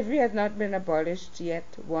 slavery had not been abolished yet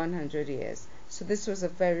 100 years. So this was a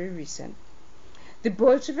very recent. The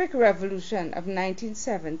Bolshevik Revolution of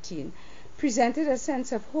 1917 presented a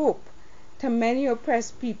sense of hope to many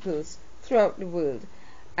oppressed peoples throughout the world,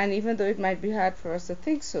 and even though it might be hard for us to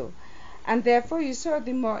think so, and therefore you saw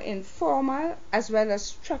the more informal as well as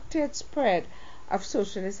structured spread of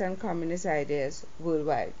socialist and communist ideas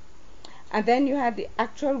worldwide. And then you had the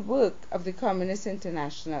actual work of the Communist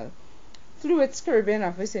International through its Caribbean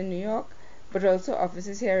office in New York, but also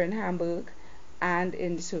offices here in Hamburg and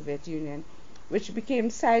in the Soviet Union, which became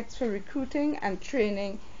sites for recruiting and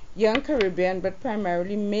training young Caribbean but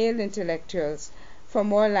primarily male intellectuals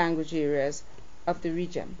from all language areas of the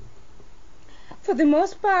region. For the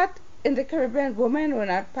most part, in the Caribbean, women were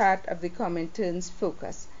not part of the Comintern's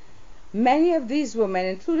focus. Many of these women,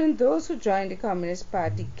 including those who joined the Communist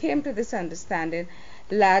Party, came to this understanding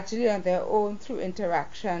largely on their own through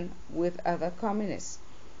interaction with other communists.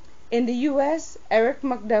 In the U.S., Eric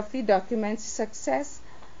McDuffie documents the success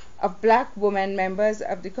of black women members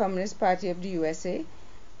of the Communist Party of the USA,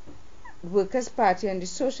 Workers' Party, and the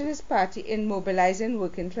Socialist Party in mobilizing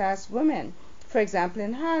working class women, for example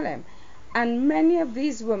in Harlem. And many of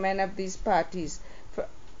these women of these parties,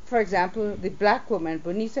 for example, the black women,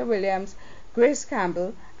 Bonita Williams, Grace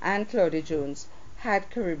Campbell, and Claudia Jones, had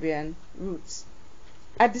Caribbean roots.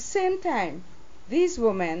 At the same time, these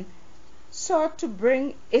women sought to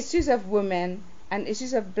bring issues of women and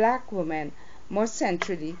issues of black women more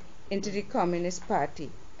centrally into the Communist Party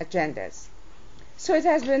agendas. So it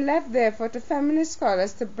has been left, therefore, to feminist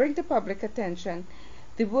scholars to bring to public attention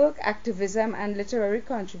the work, activism, and literary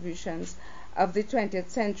contributions of the 20th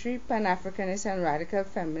century Pan-Africanist and radical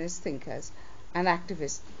feminist thinkers and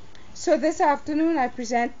activists. So this afternoon I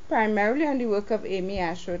present primarily on the work of Amy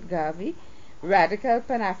Ashworth Garvey, radical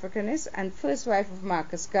Pan-Africanist and first wife of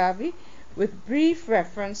Marcus Garvey, with brief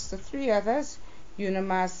reference to three others, Una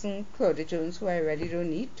Marston, Claudia Jones, who I really don't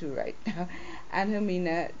need to right now, and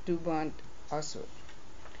Hermina Dubont also.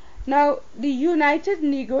 Now, the United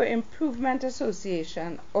Negro Improvement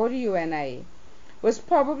Association, or the UNIA, was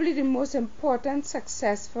probably the most important,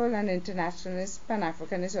 successful, and internationalist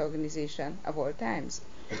Pan-Africanist organization of all times.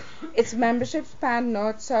 Its membership spanned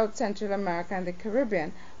North, South, Central America, and the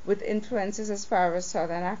Caribbean, with influences as far as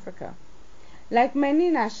Southern Africa. Like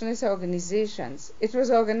many nationalist organizations, it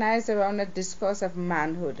was organized around a discourse of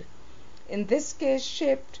manhood, in this case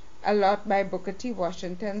shaped a lot by Booker T.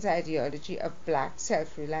 Washington's ideology of black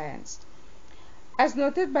self-reliance. As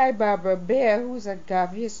noted by Barbara Baer, who is a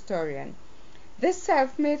Garvey historian, this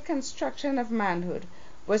self-made construction of manhood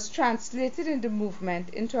was translated in the movement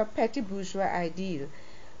into a petty bourgeois ideal,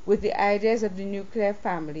 with the ideas of the nuclear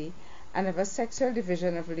family and of a sexual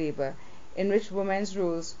division of labor, in which women's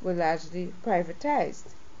roles were largely privatized.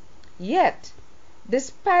 Yet,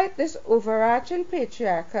 despite this overarching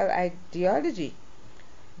patriarchal ideology,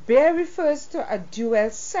 Baer refers to a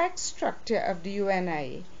dual-sex structure of the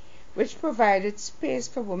UNIA, which provided space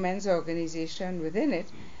for women's organization within it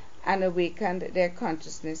and awakened their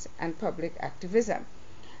consciousness and public activism.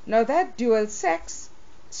 Now, that dual-sex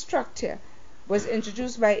structure was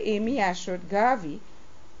introduced by Amy Ashworth Garvey,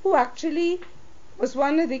 who actually was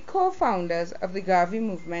one of the co-founders of the Garvey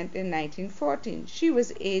movement in 1914. She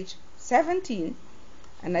was age 17,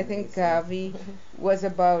 and I think Garvey was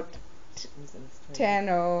about 10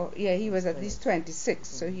 or, yeah, he was at least 26,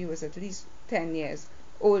 so he was at least 10 years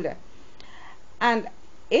older. And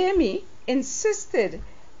Amy insisted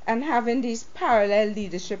on having these parallel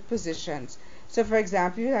leadership positions. So, for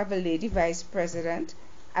example, you have a lady vice president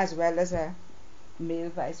as well as a male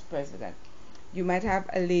vice president. You might have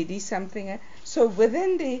a lady something. So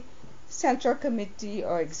within the central committee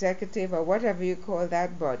or executive or whatever you call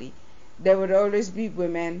that body, there would always be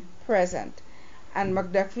women present. And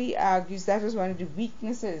McDuffie argues that was one of the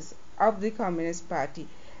weaknesses of the Communist Party,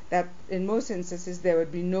 that in most instances there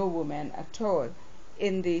would be no women at all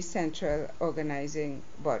in the central organizing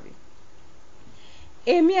body.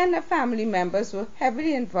 Amy and her family members were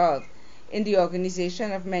heavily involved in the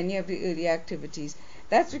organization of many of the early activities.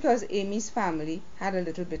 That's because Amy's family had a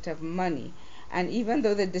little bit of money, and even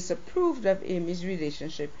though they disapproved of Amy's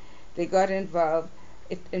relationship, they got involved.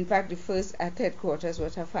 In fact, the first at headquarters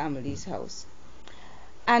was her family's house.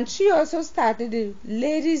 And she also started the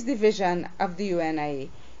ladies' division of the UNIA,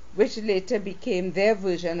 which later became their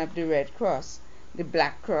version of the Red Cross, the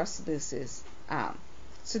Black Cross nurses' arm.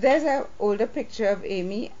 So there's an older picture of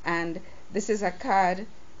Amy, and this is a card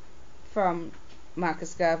from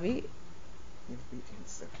Marcus Garvey.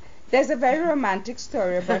 There's a very romantic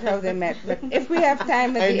story about how they met, but if we have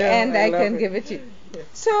time at the end, I can give it to you. Yeah.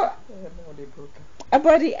 So,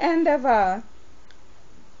 about the end of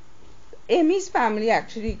Amy's family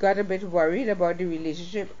actually got a bit worried about the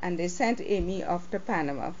relationship, and they sent Amy off to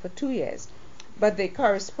Panama for 2 years. But they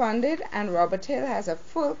corresponded, and Robert Hill has a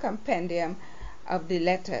full compendium of the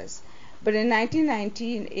letters. But in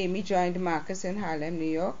 1919, Amy joined Marcus in Harlem, New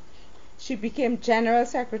York. She became General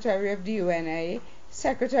Secretary of the UNIA,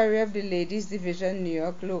 Secretary of the Ladies Division, New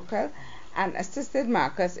York Local, and assisted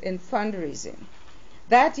Marcus in fundraising.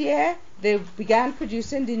 That year, they began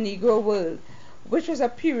producing the Negro World, which was a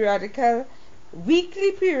periodical,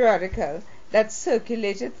 weekly periodical that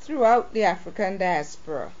circulated throughout the African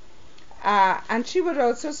diaspora. And she would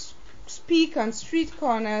also speak on street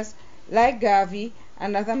corners like Garvey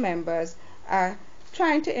and other members,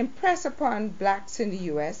 trying to impress upon blacks in the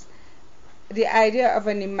U.S. the idea of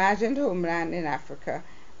an imagined homeland in Africa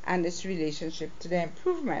and its relationship to the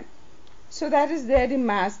improvement. So that is there the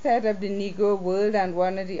masthead of the Negro World, and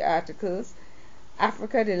one of the articles,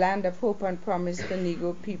 Africa, the land of hope and promise for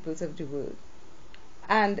Negro peoples of the world.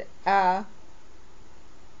 And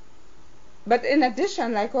but in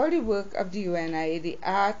addition, like all the work of the UNIA, the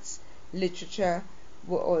arts, literature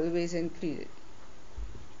were always included.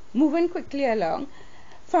 Moving quickly along,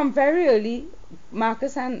 from very early,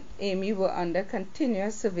 Marcus and Amy were under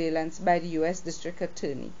continuous surveillance by the U.S. District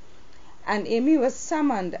Attorney, and Amy was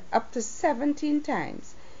summoned up to 17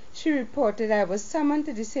 times. She reported, "I was summoned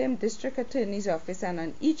to the same District Attorney's office, and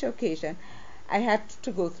on each occasion I had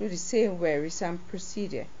to go through the same wearisome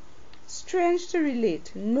procedure." Strange to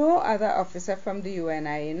relate, no other officer from the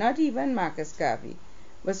UNIA, not even Marcus Garvey,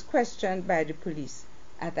 was questioned by the police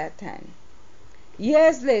at that time.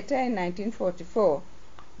 Years later, in 1944,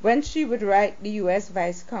 when she would write the U.S.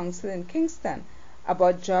 Vice Consul in Kingston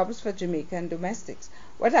about jobs for Jamaican domestics,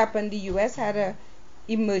 what happened? The U.S. had an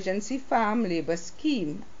emergency farm labor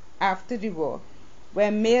scheme after the war,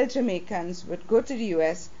 where male Jamaicans would go to the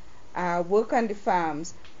U.S., work on the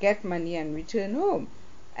farms, get money, and return home.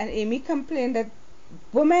 And Amy complained that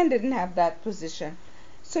women didn't have that position.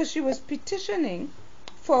 So she was petitioning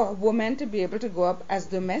for women to be able to go up as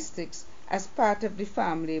domestics as part of the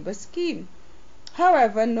farm labor scheme.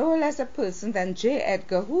 However, no less a person than J.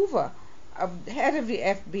 Edgar Hoover, head of the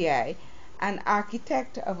FBI, an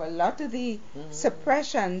architect of a lot of the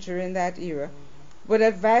suppression during that era, would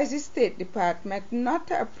advise the State Department not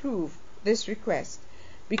to approve this request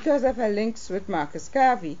because of her links with Marcus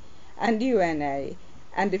Garvey and the UNIA,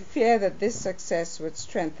 and the fear that this success would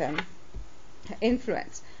strengthen her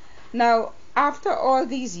influence. Now, after all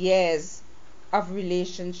these years of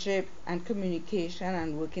relationship and communication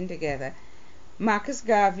and working together, Marcus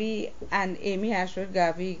Garvey and Amy Ashworth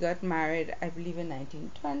Garvey got married, I believe, in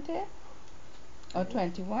 1920 or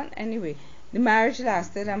 21. Anyway, the marriage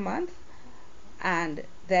lasted a month, and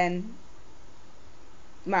then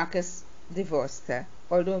Marcus divorced her,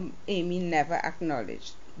 although Amy never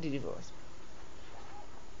acknowledged the divorce.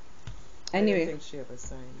 Anyway, I don't think she ever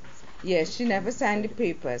signed this. Yes, she never signed the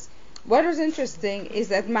papers. What was interesting is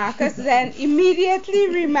that Marcus then immediately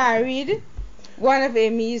remarried one of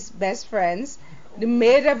Amy's best friends, the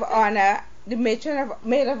maid of honor, the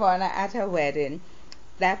maid of honor at her wedding.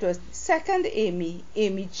 That was second Amy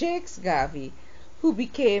Jakes Garvey, who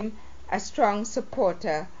became a strong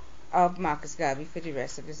supporter of Marcus Garvey for the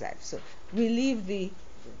rest of his life. So we leave the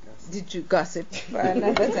gossip for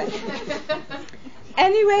another time.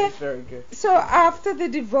 Anyway, very good. So after the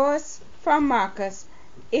divorce from Marcus,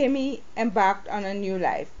 Amy embarked on a new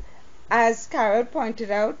life. As Carole pointed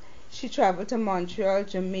out, she traveled to Montreal,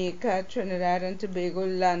 Jamaica, Trinidad and Tobago,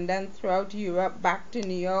 London, throughout Europe, back to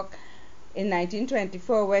New York in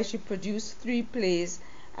 1924, where she produced 3 plays,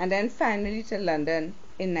 and then finally to London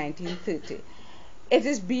in 1930. It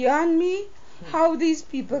is beyond me how these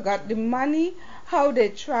people got the money, how they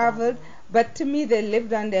traveled, but to me they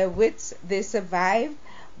lived on their wits, they survived,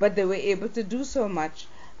 but they were able to do so much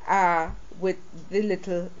with the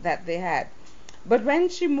little that they had. But when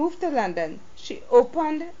she moved to London, she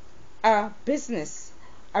opened a business,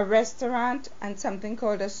 a restaurant, and something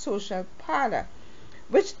called a social parlor,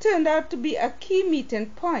 which turned out to be a key meeting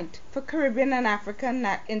point for Caribbean and African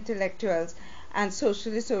intellectuals and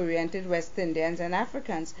socialist-oriented West Indians and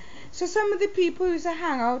Africans. So some of the people who used to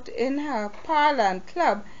hang out in her parlor and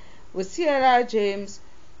club were C.L.R. James,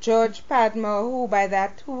 George Padmore,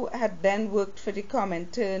 who had then worked for the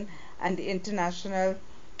Comintern and the International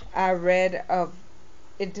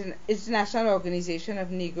International Organization of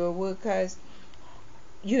Negro Workers,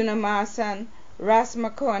 Una Marsan, Ras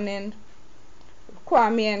McCornin,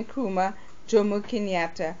 Kwame Nkrumah, Jomo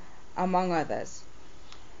Kenyatta, among others.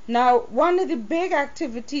 Now, one of the big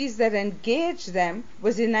activities that engaged them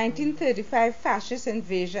was the 1935 fascist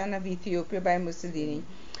invasion of Ethiopia by Mussolini.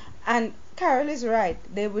 And Carole is right.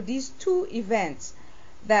 There were these two events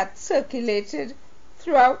that circulated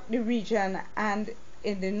throughout the region and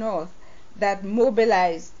in the north that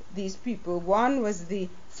mobilized these people. One was the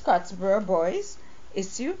Scottsboro Boys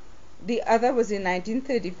issue. The other was the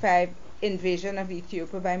 1935 invasion of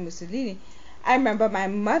Ethiopia by Mussolini. I remember my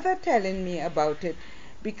mother telling me about it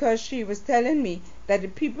because she was telling me that the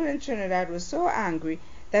people in Trinidad were so angry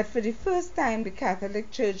that for the first time the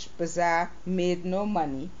Catholic Church Bazaar made no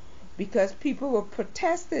money because people were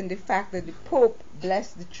protesting the fact that the Pope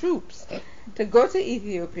blessed the troops to go to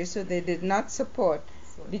Ethiopia, so they did not support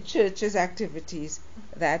the church's activities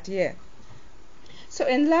that year. So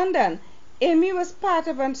in London, Amy was part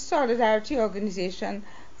of a solidarity organization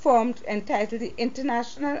formed entitled the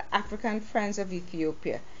International African Friends of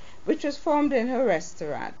Ethiopia, which was formed in her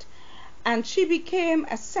restaurant. And she became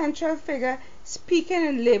a central figure speaking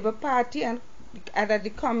in Labour Party and at the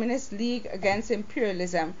Communist League Against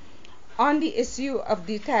Imperialism on the issue of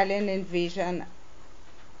the Italian invasion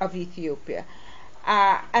of Ethiopia.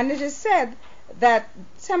 And it is said that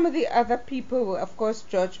some of the other people were, of course,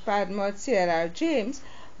 George Padmore, C.L.R. James,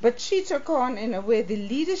 but she took on, in a way, the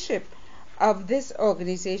leadership of this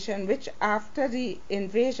organization, which after the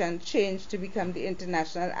invasion changed to become the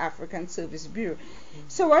International African Service Bureau.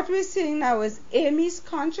 So what we're seeing now is Amy's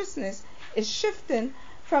consciousness is shifting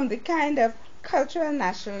from the kind of cultural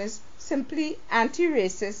nationalist, simply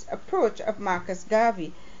anti-racist approach of Marcus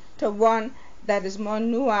Garvey to one that is more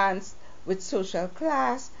nuanced with social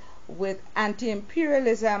class, with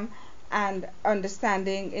anti-imperialism, and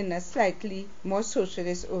understanding in a slightly more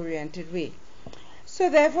socialist-oriented way. So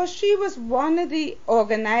therefore, she was one of the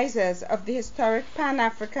organizers of the historic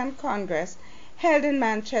Pan-African Congress held in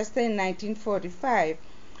Manchester in 1945,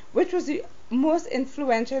 which was the most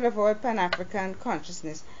influential of all Pan-African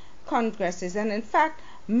consciousness congresses. And in fact,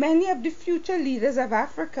 many of the future leaders of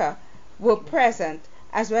Africa were present,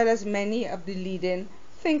 as well as many of the leading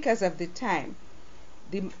thinkers of the time.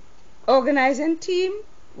 The organizing team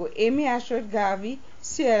were Amy Ashworth Garvey,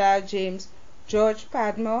 C.L.R. James, George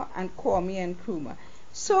Padmore, and Kwame Nkrumah.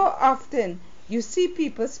 So often you see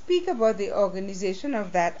people speak about the organization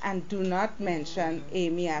of that and do not mention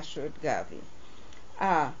Amy Ashworth Garvey.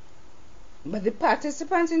 But the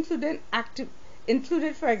participants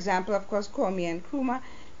included, for example, of course, Kwame Nkrumah,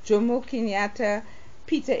 Jomo Kenyatta,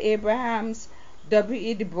 Peter Abrahams,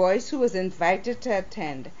 W.E. Du Bois, who was invited to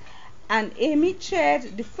attend. And Amy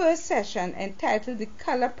chaired the first session entitled The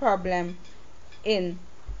Color Problem in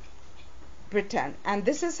Britain. And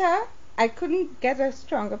this is her, I couldn't get a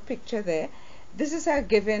stronger picture there. This is her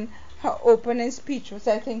giving her opening speech, which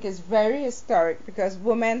I think is very historic because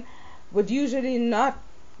women would usually not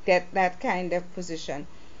get that kind of position.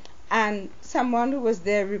 And someone who was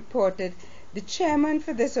there reported the chairman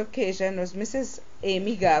for this occasion was Mrs.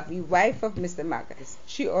 Amy Garvey, wife of Mr. Marcus.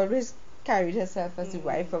 She always carried herself as the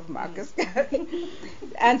wife of Marcus Garvey.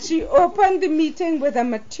 And she opened the meeting with a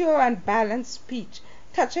mature and balanced speech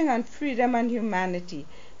touching on freedom and humanity.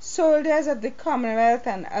 Soldiers of the Commonwealth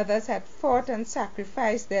and others had fought and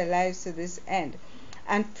sacrificed their lives to this end,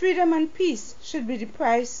 and freedom and peace should be the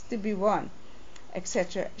prize to be won,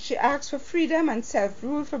 etc. She asked for freedom and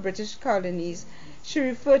self-rule for British colonies. She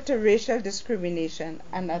referred to racial discrimination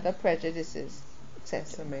and other prejudices, etc.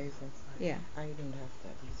 That's amazing. Yeah. I don't have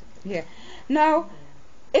that either. Yeah. Now,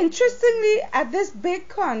 interestingly, at this big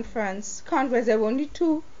conference, there were only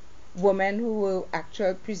two women who were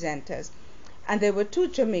actual presenters, and there were two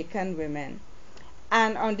Jamaican women.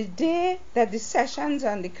 And on the day that the sessions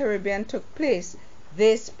on the Caribbean took place,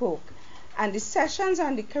 they spoke. And the sessions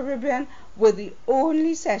on the Caribbean were the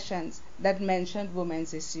only sessions that mentioned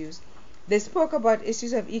women's issues. They spoke about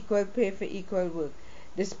issues of equal pay for equal work.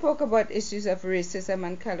 They spoke about issues of racism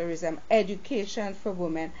and colorism, education for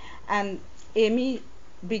women, and Amy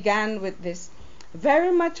began with this.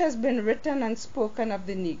 Very much has been written and spoken of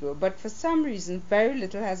the Negro, but for some reason very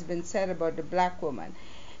little has been said about the black woman.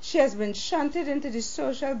 She has been shunted into the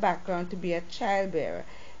social background to be a childbearer.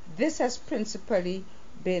 This has principally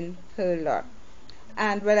been her lot.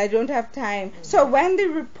 And well, I don't have time. So when the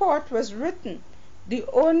report was written, the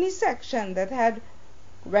only section that had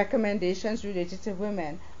recommendations related to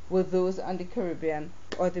women were those on the Caribbean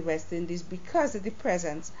or the West Indies because of the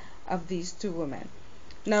presence of these two women.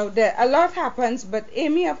 Now, a lot happens, but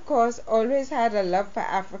Amy, of course, always had a love for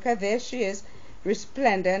Africa. There she is,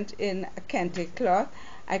 resplendent in a kente cloth.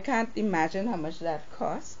 I can't imagine how much that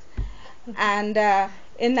cost. And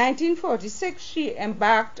in 1946, she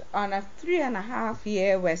embarked on a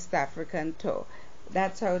 3.5-year West African tour.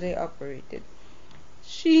 That's how they operated.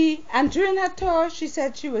 And during her tour, she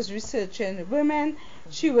said she was researching women.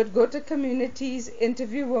 She would go to communities,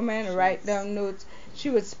 interview women, write down notes. She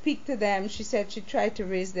would speak to them. She said she tried to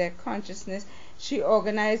raise their consciousness. She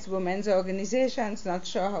organized women's organizations, not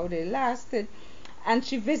sure how they lasted. And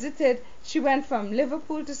she went from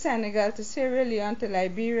Liverpool to Senegal to Sierra Leone to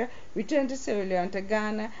Liberia, returned to Sierra Leone to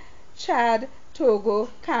Ghana, Chad, Togo,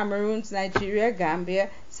 Cameroon, Nigeria, Gambia,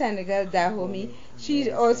 Senegal, Dahomey. She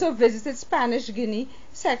also visited Spanish Guinea,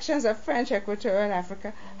 sections of French Equatorial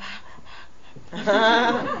Africa.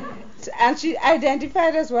 And she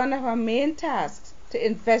identified as one of her main tasks to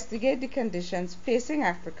investigate the conditions facing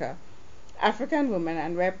African women,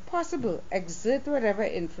 and where possible, exert whatever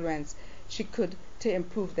influence she could to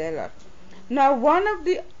improve their lot. Now,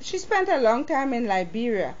 she spent a long time in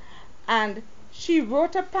Liberia, and she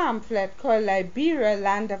wrote a pamphlet called Liberia,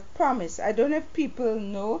 Land of Promise. I don't know if people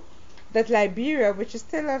know that Liberia, which is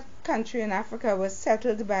still a country in Africa, was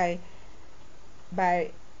settled by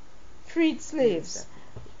freed slaves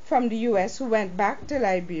from the U.S. who went back to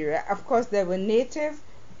Liberia. Of course, there were native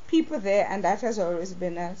people there, and that has always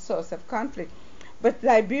been a source of conflict. But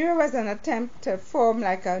Liberia was an attempt to form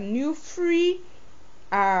like a new free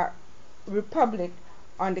republic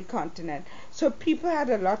on the continent. So people had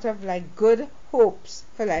a lot of like good hopes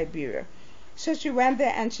for Liberia. So she went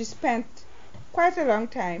there and she spent quite a long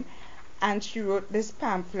time, and she wrote this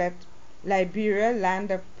pamphlet, Liberia,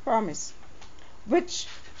 Land of Promise, which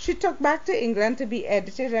she took back to England to be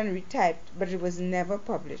edited and retyped, but it was never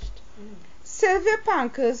published. Sylvia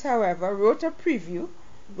Pankers, however, wrote a preview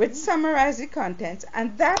which summarized the contents,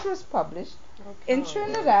 and that was published in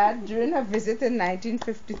Trinidad during her visit in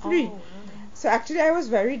 1953. So actually I was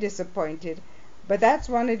very disappointed, but that's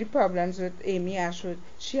one of the problems with Amy Ashwood.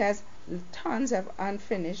 She has tons of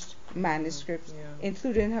unfinished manuscripts,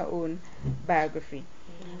 including her own biography.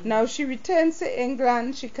 Now she returns to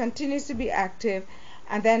England, she continues to be active,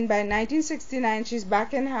 and then by 1969 she's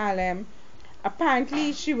back in Harlem.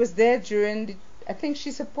 Apparently she was there during I think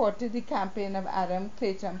she supported the campaign of Adam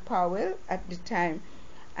Clayton Powell at the time,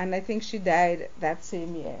 and I think she died that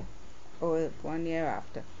same year or 1 year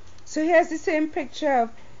after. So here's the same picture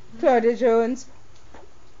of Claudia Jones,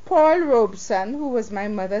 Paul Robeson, who was my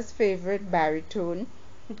mother's favorite baritone,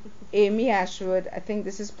 Amy Ashwood, I think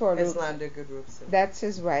this is Paul Robeson. That's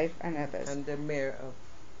his wife, and others. And the mayor of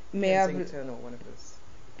Kensington, or one of those.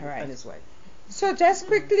 Right. And his wife. So just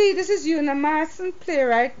quickly, this is Una Marson,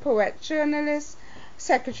 playwright, poet, journalist,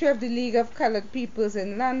 secretary of the League of Colored Peoples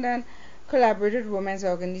in London, collaborated with women's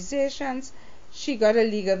organizations. She got a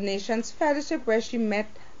League of Nations fellowship where she met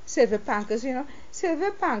Sylvia Pankers. You know,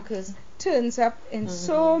 Sylvia Pankers turns up in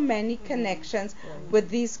so many connections with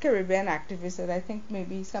these Caribbean activists that I think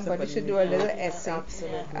maybe somebody should do a little essay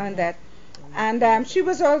on that. And she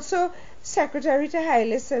was also secretary to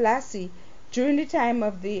Haile Selassie during the time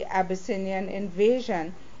of the Abyssinian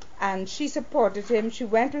invasion, and she supported him. She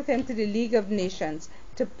went with him to the League of Nations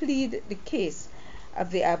to plead the case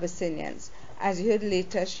of the Abyssinians. As you heard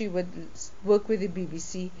later, she would work with the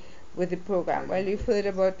BBC with the program. Well, you've heard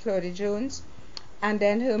about Claudia Jones, and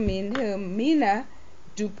then Hermina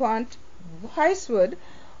DuPont Heiswood,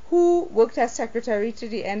 who worked as secretary to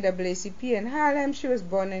the NAACP in Harlem. She was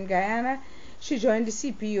born in Guyana. She joined the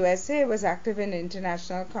CPUSA, was active in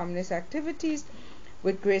international communist activities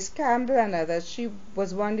with Grace Campbell and others. She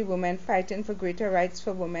was one of the women fighting for greater rights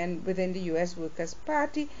for women within the U.S. Workers'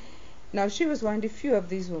 Party. Now, she was one of the few of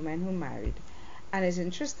these women who married. And it's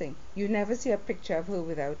interesting, you never see a picture of her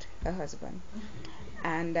without her husband.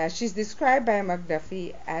 And she's described by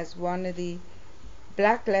McDuffie as one of the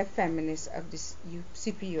black left feminists of the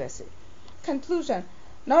CPUSA. Conclusion.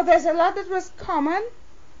 Now, there's a lot that was common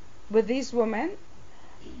with these women,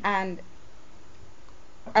 and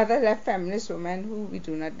other left feminist women who we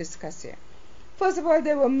do not discuss here. First of all,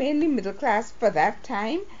 they were mainly middle class for that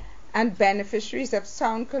time and beneficiaries of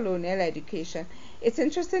sound colonial education. It's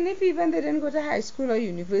interesting, if even they didn't go to high school or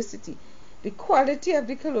university, the quality of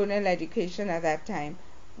the colonial education at that time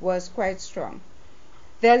was quite strong.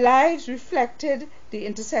 Their lives reflected the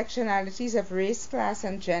intersectionalities of race, class,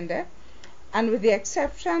 and gender, and with the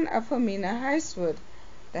exception of Hermina Heiswood,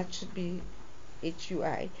 that should be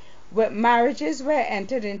HUI, where marriages were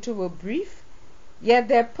entered into were brief, yet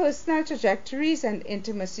their personal trajectories and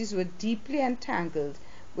intimacies were deeply entangled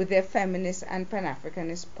with their feminist and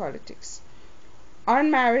Pan-Africanist politics.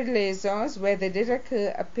 Unmarried liaisons, where they did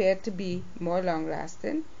occur, appeared to be more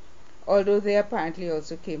long-lasting, although they apparently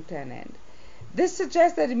also came to an end. This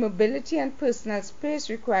suggests that the mobility and personal space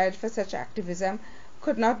required for such activism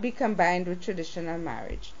could not be combined with traditional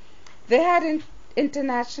marriage. They had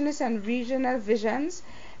internationalist and regional visions.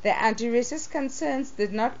 Their anti-racist concerns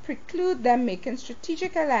did not preclude them making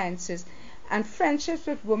strategic alliances and friendships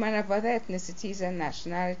with women of other ethnicities and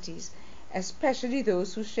nationalities, especially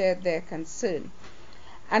those who shared their concern.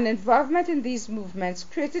 And involvement in these movements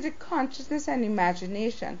created a consciousness and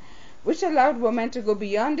imagination which allowed women to go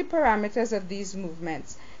beyond the parameters of these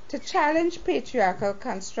movements, to challenge patriarchal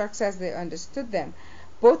constructs as they understood them,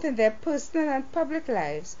 both in their personal and public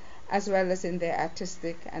lives, as well as in their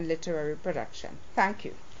artistic and literary production. Thank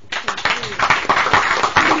you.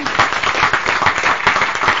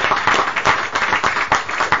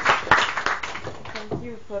 Thank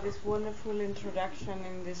you for this wonderful introduction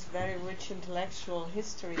in this very rich intellectual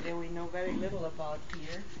history that we know very little about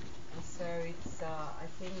here. And so it's, I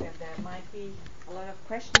think that there might be a lot of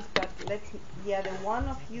questions, but the one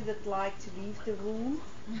of you that like to leave the room,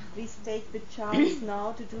 please take the chance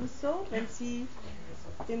now to do so. Wenn Sie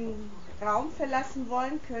den Raum verlassen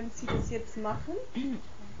wollen, können Sie das jetzt machen.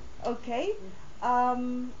 Okay.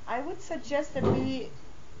 I would suggest that we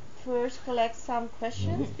first collect some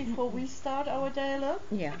questions before we start our dialogue.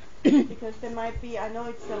 Yeah. Because there might be, I know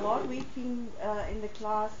it's a lot. We've been in the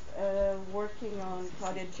class working on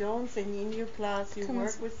Claudia Jones, and in your class you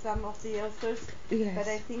work with some of the authors. Yes. But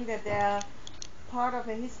I think that they're part of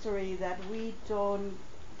a history that we don't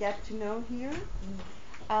get to know here.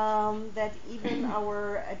 That even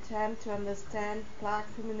our attempt to understand Black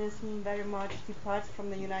feminism very much departs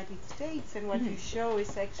from the United States, and what you show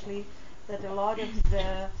is actually that a lot of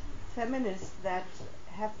the feminists that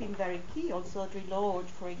have been very key, also Routledge,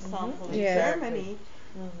 for example, in Germany,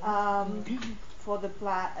 for the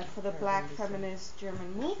Black feminist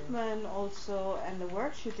German movement, also, and the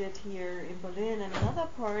work she did here in Berlin and in other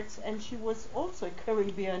parts, and she was also a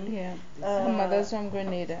Caribbean. Her mother's from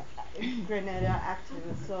Grenada.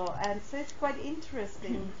 Activist. So it's quite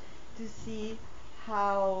interesting to see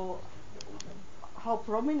how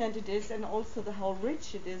prominent it is, and also how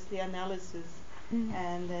rich it is, the analysis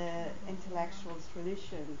and intellectual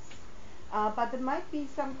traditions. But there might be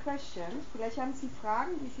some questions. Vielleicht haben Sie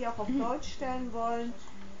Fragen, die Sie auch auf Deutsch stellen wollen.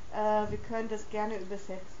 Wir können das gerne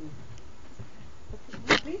übersetzen. Okay,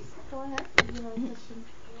 please, go ahead. You have a question.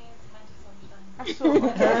 Ach so,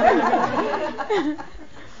 okay.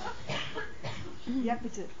 Ja,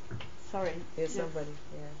 bitte. Sorry. Yes, somebody.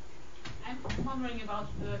 Yeah. I'm wondering about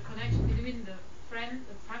the connection between the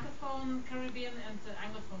Francophone Caribbean and the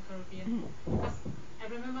Anglophone Caribbean. Because I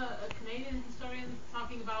remember a Canadian historian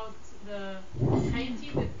talking about the Haiti,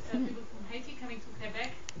 the people from Haiti coming to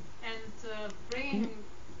Quebec and bringing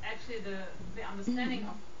actually the understanding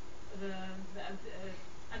of the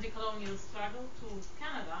anti-colonial struggle to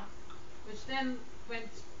Canada, which then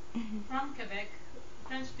went from Quebec,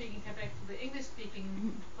 French-speaking Quebec, to the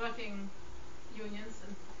English-speaking working unions,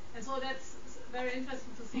 and so that's very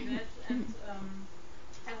interesting to see that, and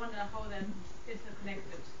I wonder how that is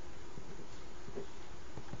interconnected.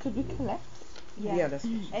 Could we collect? Yeah, that's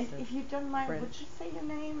what she and said. if you don't mind, French. would you say your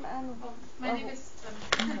name? And My name is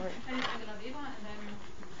Angela Weber, and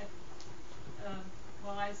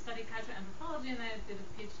I study cultural anthropology, and I did a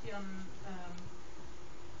PhD on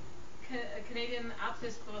Canadian art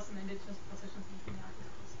discourse and indigenous positions in Canadian art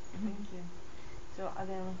discourse. Thank you. So are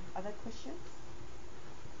there other questions?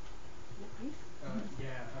 Please.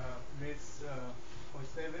 Ms.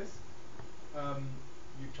 Boyce Davies,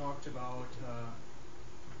 you talked about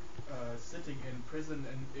sitting in prison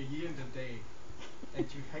and a year and a day, and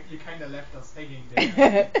you kind of left us hanging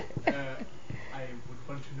there. I would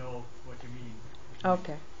want to know what you mean.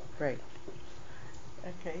 Okay, great.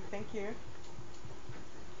 Okay, thank you.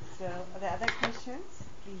 So are there other questions?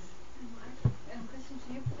 Please. I have a question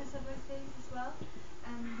to you, Professor Boyce Davies, as well.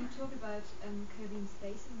 You talk about Caribbean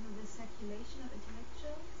space and the circulation of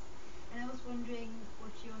intellectuals. And I was wondering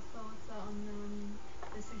what your thoughts are on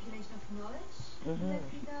the circulation of knowledge in that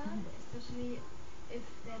regard, especially if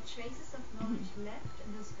there are traces of knowledge left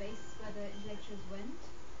in the spaces where the intellectuals went,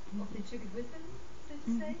 or if they took it with them, so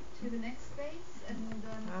to say, to the next space, and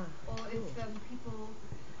or if people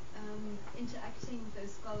interacting with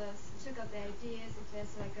those scholars took up their ideas, if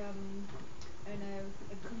there's like I don't know,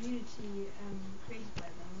 a community created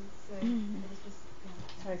by them. So it was just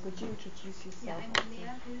Sorry, could you introduce yourself? Yeah, I'm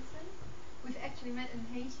Leah Hilson. We've actually met in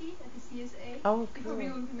Haiti at the CSA. Oh, You probably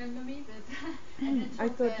won't remember me, but I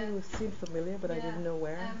thought you seemed familiar, but I didn't know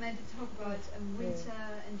where. I did talk about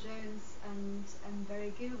Winter and Jones and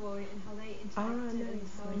Barry Gilroy and how they interacted and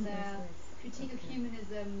how their critique of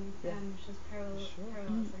humanism shows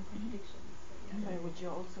parallels and contradictions. So, Sorry, would you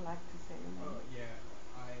also like to say anything?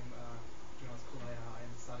 I'm Jonas Claudia.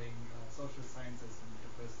 I'm studying social sciences in the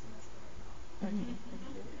first semester right now. Okay,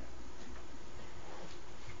 thank you.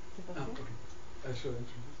 I shall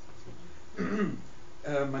introduce.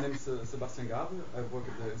 My name is Sebastian Gabe. I work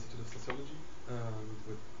at the Institute of Sociology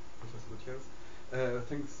with Professor Gutierrez.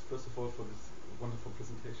 Thanks, first of all, for these wonderful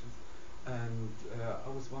presentations. And I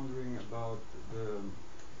was wondering about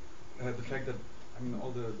the fact that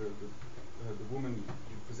all the women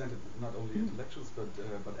you presented, not only intellectuals but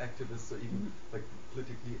activists, or even like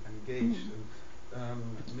politically engaged.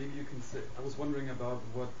 And maybe you can say, I was wondering about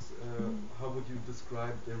how would you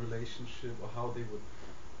describe their relationship, or how they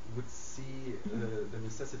would see the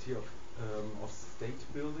necessity of state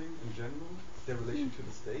building in general, their relation to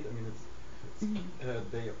the state. I mean,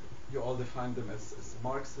 you all define them as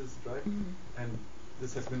Marxist, right? And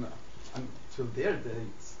this has been until their day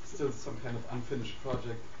still some kind of unfinished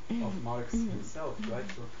project of Marx himself, right?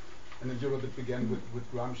 So, and in Europe it began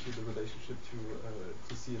with Gramsci, the relationship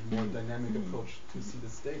to see a more dynamic approach to see the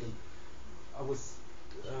state. And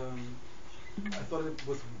I thought it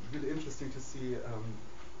was really interesting to see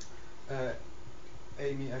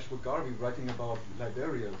Amy Ashwood Garvey writing about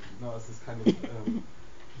Liberia, as this kind of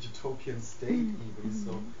utopian state even.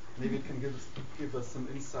 So maybe it can give us some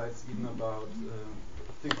insights even about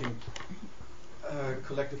thinking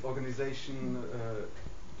collective organization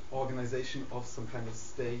of some kind of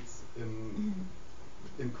states in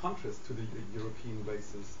contrast to the European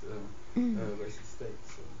racist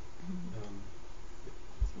states. So,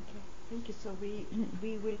 okay, thank you. So we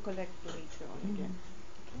will collect later on again.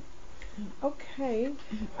 Okay.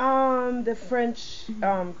 The French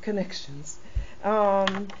connections.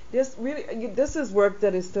 This is work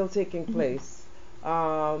that is still taking place.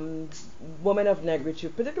 Women of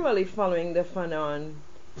Negritude, particularly following the Fanon,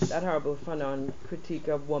 that horrible Fanon critique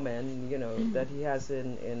of women, that he has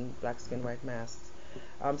in Black Skin, White Masks.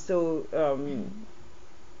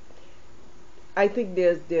 I think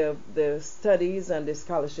the studies and the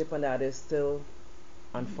scholarship on that is still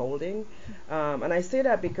unfolding. And I say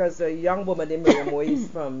that because a young woman named Miriam Moïse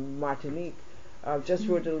from Martinique just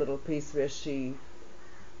wrote a little piece where she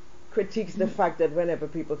critiques the fact that whenever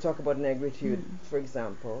people talk about negritude, for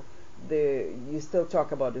example, you still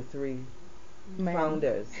talk about the three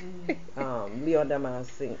founders, Leon Damas,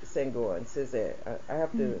 Senghor, and Césaire. I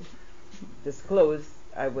have to disclose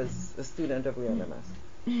I was a student of Leon Damas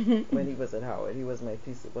when he was at Howard. He was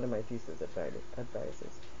one of my thesis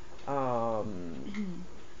advisors.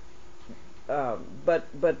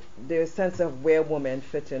 But the sense of where women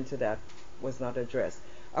fit into that was not addressed.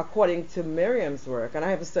 According to Miriam's work, and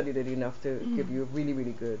I haven't studied it enough to give you a really,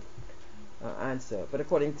 really good answer, but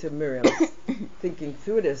according to Miriam's thinking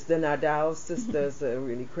through this, the Nadal sisters are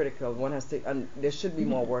really critical. One has to, and there should be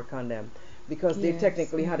more work on them, because they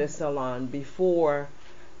technically had a salon before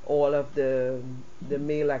all of the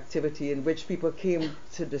male activity, in which people came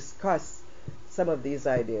to discuss some of these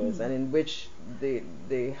ideas, and in which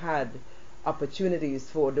they had opportunities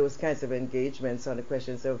for those kinds of engagements on the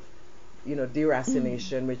questions of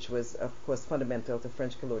deracination, which was of course fundamental to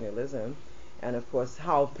French colonialism, and of course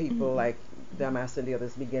how people like Damas and the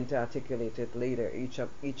others begin to articulate it later, each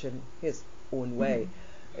in his own way,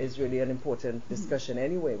 is really an important discussion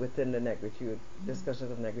anyway within the negritude,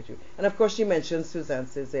 discussions of negritude. And of course she mentions Suzanne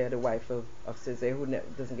Césaire, the wife of Césaire, who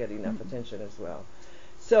doesn't get enough attention as well.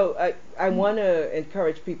 So I want to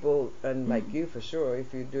encourage people, and like you for sure,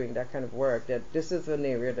 if you're doing that kind of work, that this is an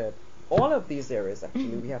area that all of these areas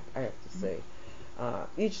actually I have to say,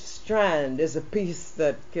 each strand is a piece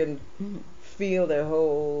that can feel the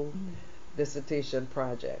whole dissertation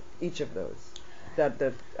project, each of those.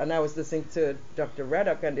 And I was listening to Dr.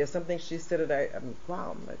 Reddock, and there's something she said that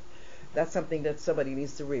wow, that's something that somebody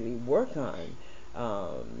needs to really work on.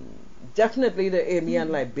 Definitely the Amy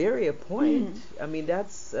and Liberia point. I mean,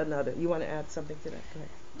 that's another. You want to add something to that? Go ahead.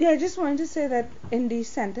 Yeah, I just wanted to say that in these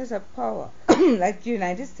centers of power, like the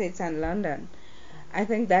United States and London, I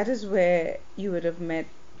think that is where you would have met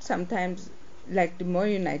sometimes, like the more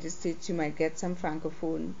United States, you might get some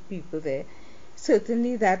Francophone people there.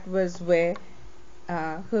 Certainly that was where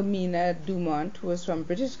Hermina Dumont, who was from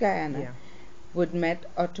British Guyana, would meet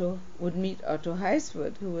Otto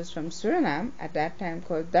Huiswoord, who was from Suriname, at that time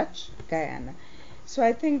called Dutch Guyana. So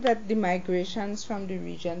I think that the migrations from the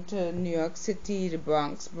region to New York City, the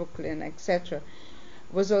Bronx, Brooklyn, etc.,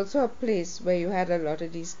 was also a place where you had a lot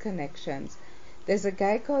of these connections. There's a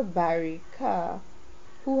guy called Barry Carr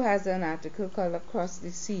who has an article called Across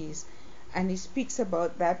the Seas, and he speaks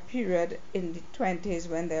about that period in the 20s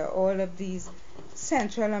when there are all of these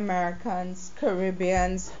Central Americans,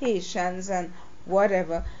 Caribbeans, Haitians, and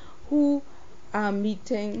whatever, who are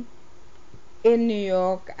meeting in New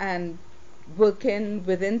York and working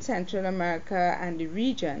within Central America and the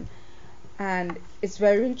region. And it's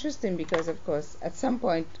very interesting because, of course, at some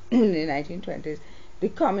point in the 1920s, the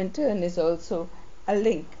Comintern is also a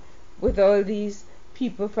link with all these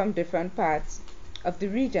people from different parts of the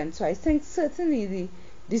region. So I think certainly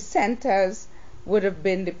the centers would have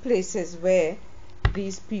been the places where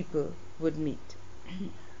these people would meet.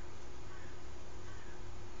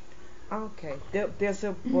 Okay, there's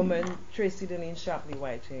a woman, Tracy Deneen Shapley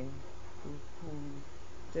Whiting, who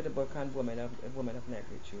did a book on women of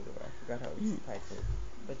negritude, or I forgot how it's titled,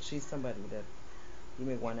 but she's somebody that you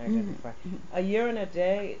may want to identify. A Year and a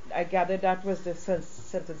Day, I gather that was the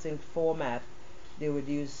sentencing format they would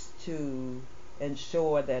use to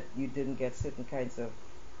ensure that you didn't get certain kinds of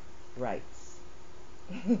rights.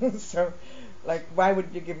 So, like, why would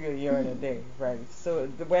you give you a year and a day, right? So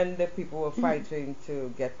when the people were fighting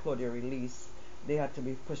to get Claudia released, they had to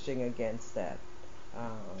be pushing against that.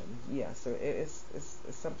 So it's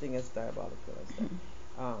something as diabolical as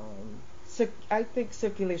that. So I think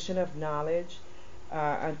circulation of knowledge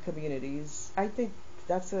and communities, I think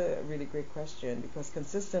that's a really great question, because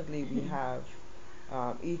consistently we have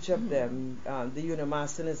each of them. The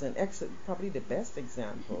UNIMASN is probably the best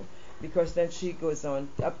example, because then she goes on,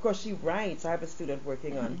 of course she writes. I have a student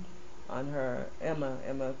working on her,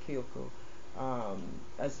 Emma Kyoko,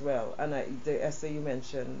 as well, and the essay you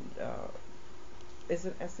mentioned is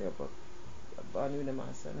an essay or book on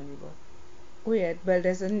UNIMASN, any book? Weird, well,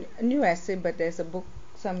 there's a new essay, but there's a book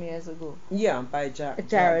some years ago. Yeah, by Jared,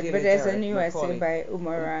 but there's a new essay by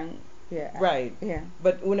Umarang. Yeah. Right. Yeah.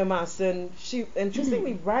 But Unamasson, she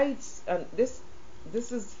interestingly writes, and this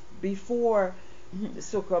is before the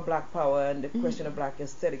so-called Black Power and the question of Black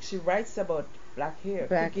aesthetic. She writes about black hair,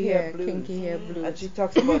 kinky hair blues, and she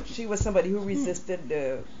talks about she was somebody who resisted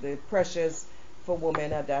the pressures for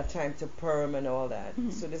women at that time to perm and all that.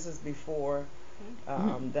 So this is before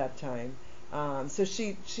that time. So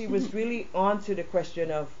she was really onto the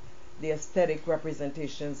question of the aesthetic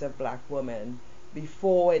representations of black women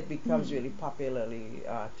before it becomes really popularly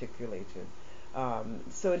articulated.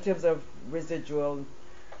 So in terms of residual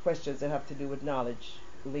questions that have to do with knowledge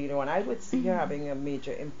later on, I would see her having a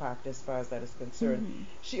major impact as far as that is concerned.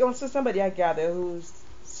 She also somebody, I gather, who's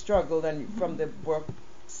struggled, and from the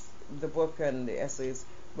book and the essays,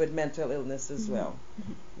 with mental illness as well,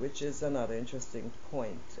 which is another interesting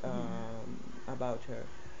point about her.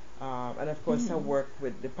 And of course her work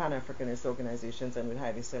with the Pan-Africanist organizations and with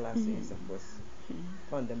Haile Selassie is of course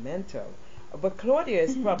fundamental. But Claudia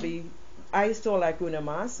is probably, I still like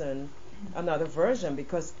Unamasson, another version,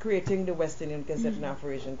 because creating the West Indian Gazette and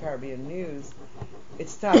Afro-Asian Caribbean News, it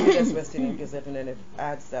started as West Indian Gazette and then it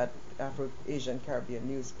adds that Afro-Asian Caribbean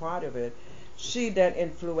News part of it. She then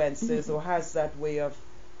influences or has that way of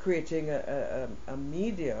creating a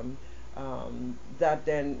medium that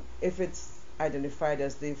then, if it's identified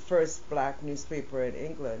as the first black newspaper in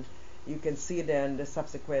England, you can see then the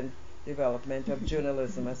subsequent development of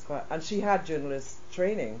journalism as well. And she had journalist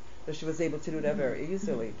training, so she was able to do that very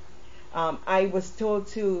easily. I was told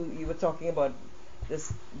too, you were talking about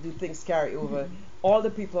this, do things carry over? All the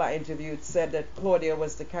people I interviewed said that Claudia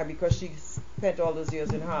was the kind, because she spent all those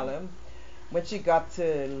years in Harlem. When she got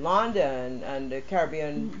to London and the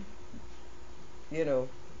Caribbean,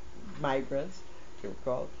 migrants, they were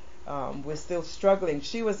called, were still struggling,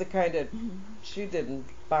 she was the kind that she didn't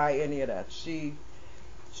buy any of that. She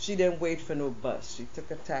didn't wait for no bus. She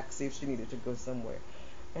took a taxi if she needed to go somewhere.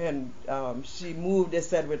 And she moved, they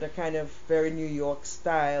said, with a kind of very New York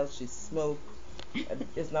style. She smoked.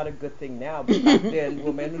 It's not a good thing now, but back then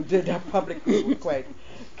women who did that publicly were quite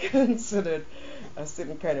considered a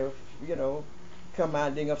certain kind of,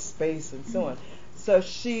 commanding of space and so on. So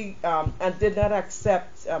she and did not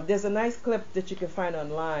accept. There's a nice clip that you can find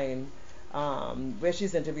online where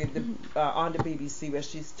she's interviewed on the BBC, where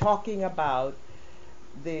she's talking about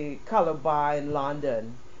the colour bar in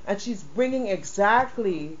London, and she's bringing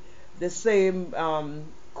exactly the same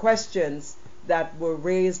questions that were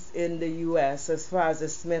raised in the U.S. as far as the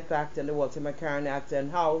Smith Act and the Walter McCarran Act,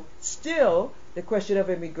 and how still the question of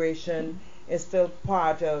immigration is still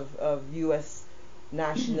part of U.S.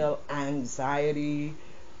 national anxiety,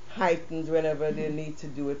 heightened whenever they need to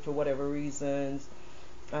do it for whatever reasons,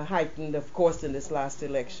 heightened, of course, in this last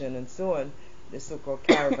election and so on, the so-called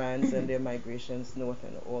caravans and their migrations north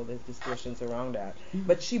and all the discussions around that.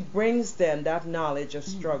 But she brings then that knowledge of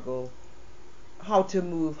struggle, how to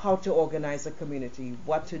move, how to organize a community,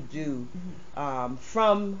 what to do,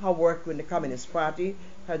 from her work with the Communist Party,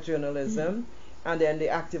 her journalism, and then the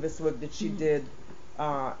activist work that she did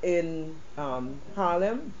in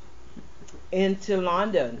Harlem into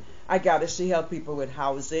London. I gather she helped people with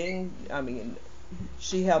housing. I mean,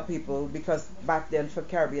 she helped people because back then for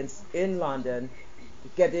Caribbeans in London,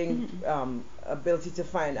 getting ability to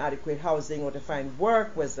find adequate housing or to find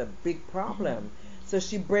work was a big problem. So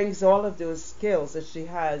she brings all of those skills that she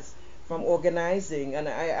has from organizing, and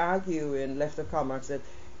I argue in Left of Karl Marx that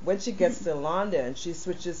when she gets to London, she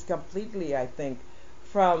switches completely, I think,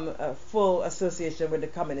 from a full association with the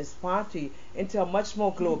Communist Party into a much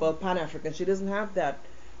more global Pan-African. She doesn't have that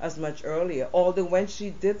as much earlier. Although when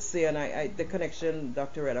she did say, and the connection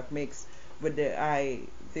Dr. Reddock makes with the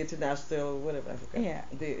international, whatever I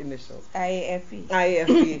forgot, the initials.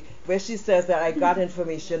 IFE, where she says that I got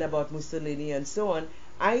information about Mussolini and so on.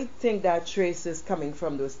 I think that trace is coming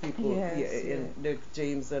from those people, in the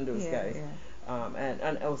James and those guys,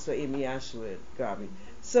 and also Amy Ashwood, Garvey.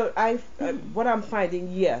 So what I'm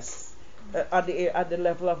finding, yes, at the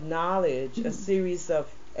level of knowledge, a series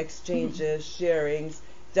of exchanges, sharings,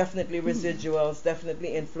 definitely residuals,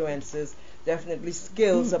 definitely influences, definitely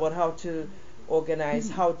skills about how to organize,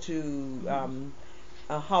 how to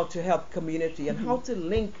help community, and how to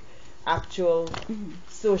link actual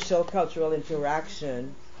social cultural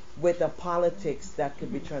interaction with a politics that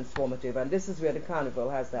could be transformative. And this is where the carnival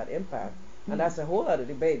has that impact, and that's a whole other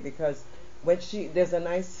debate, because when there's a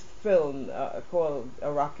nice film called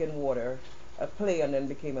A Rock in Water, a play and then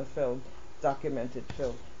became a film, documented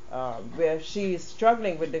film, where she's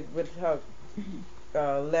struggling with her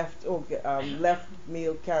left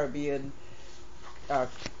male Caribbean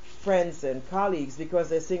friends and colleagues, because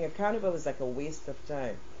they're saying a carnival is like a waste of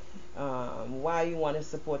time. Why you want to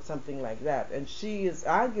support something like that? And she is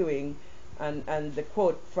arguing, and the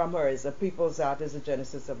quote from her is, "A people's art is the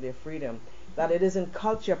genesis of their freedom." That it is in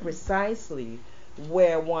culture precisely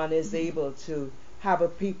where one is able to have a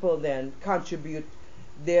people then contribute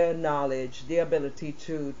their knowledge, their ability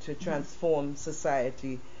to transform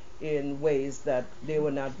society in ways that they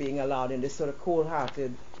were not being allowed in this sort of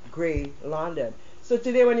cold-hearted, grey London. So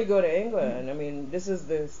today when you go to England, I mean, this is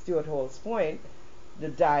the Stuart Hall's point, the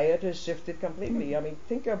diet has shifted completely. I mean,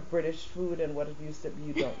 think of British food and what it used to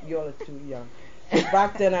be. You all are too young.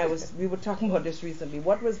 Back then we were talking about this recently.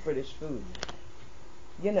 What was British food?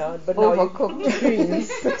 You know, but now overcooked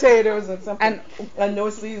greens, potatoes and something, and no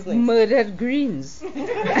seasoning. Murdered greens.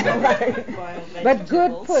 But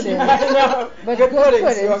good puddings. But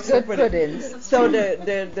good puddings. So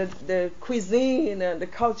the cuisine and the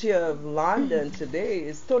culture of London today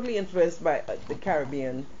is totally influenced by the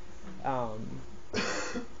Caribbean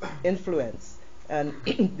influence, and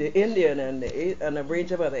the Indian and a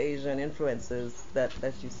range of other Asian influences that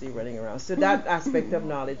you see running around. So that aspect of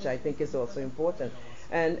knowledge, I think, is also important.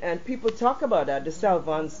 And people talk about that, the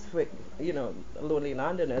Salvans, lonely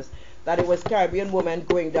Londoners, that it was Caribbean women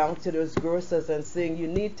going down to those grocers and saying, you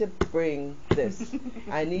need to bring this.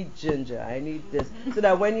 I need ginger. I need this. So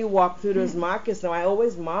that when you walk through those markets, now I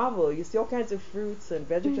always marvel. You see all kinds of fruits and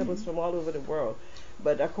vegetables from all over the world.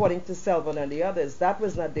 But according to Selvon and the others, that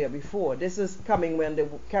was not there before. This is coming when the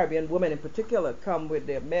Caribbean women in particular come with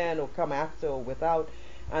their men or come after or without,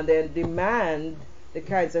 and then demand the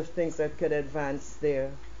kinds of things that could advance their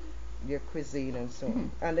cuisine and so on.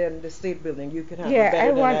 And then the state building, you can have it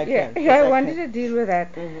better than I can. I wanted to deal with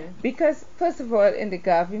that because, first of all, in the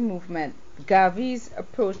Garvey movement, Garvey's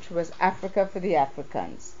approach was Africa for the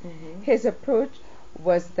Africans. His approach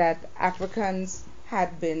was that Africans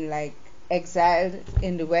had been like exiled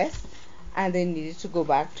in the West and they needed to go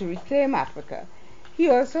back to reclaim Africa. He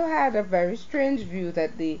also had a very strange view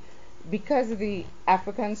that because the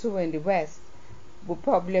Africans who were in the West were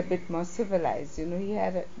probably a bit more civilized.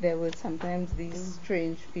 There were sometimes these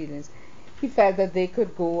strange feelings. He felt that they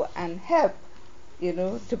could go and help,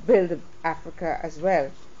 to build Africa as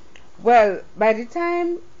well. Well, by the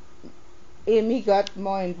time Amy got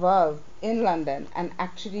more involved in London and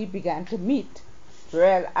actually began to meet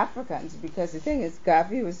real Africans, because the thing is,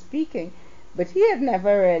 Garvey was speaking, but he had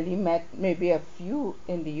never really met maybe a few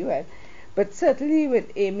in the US. But certainly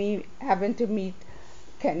with Amy having to meet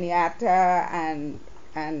Kenyatta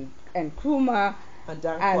and Nkrumah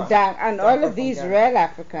and all of these real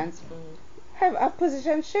Africans, her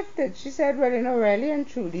position shifted. She said, well, really and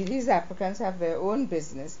truly, these Africans have their own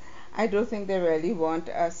business. I don't think they really want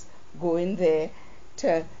us going there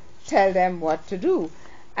to tell them what to do.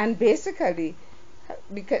 And basically,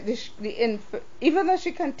 because even though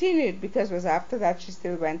she continued, because it was after that she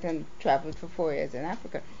still went and traveled for 4 years in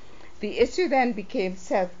Africa, the issue then became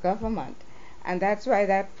self-government. And that's why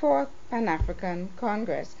that fourth Pan-African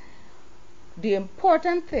Congress, the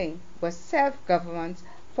important thing was self-government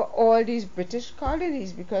for all these British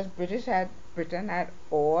colonies, because Britain had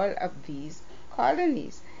all of these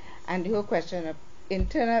colonies. And the whole question of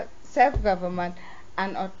internal self-government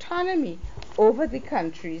and autonomy over the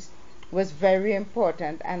countries was very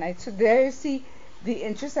important. And so there you see the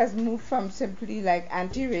interest has moved from simply like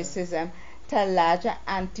anti-racism to a larger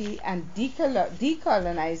anti- and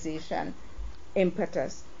decolonization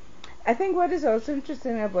impetus. I think what is also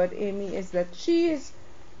interesting about Amy is that she is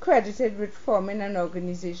credited with forming an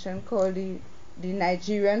organization called the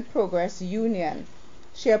Nigerian Progress Union.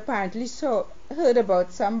 She apparently heard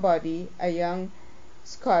about somebody, a young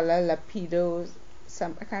scholar, Lapido,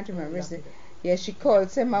 I can't remember his name. Yeah, she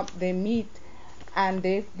calls him up, they meet, and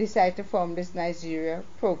they decide to form this Nigeria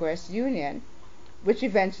Progress Union, which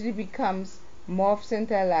eventually morphs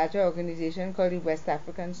into a larger organization called the West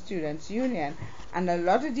African Students Union. And a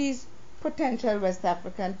lot of these potential West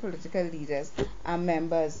African political leaders are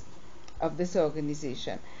members of this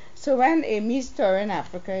organization. So when Amy's touring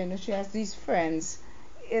Africa, she has these friends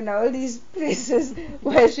in all these places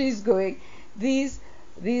where she's going. These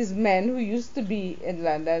men who used to be in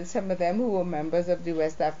London, some of them who were members of the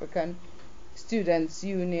West African Students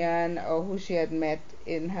Union, or who she had met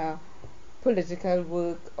in her political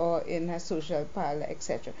work or in her social parlor,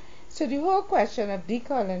 etc. So the whole question of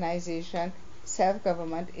decolonization,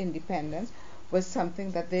 self-government, independence was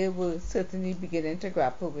something that they were certainly beginning to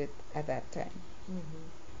grapple with at that time.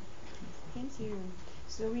 Thank you.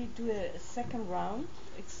 So we do a second round.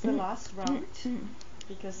 It's the last round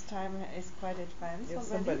because time is quite advanced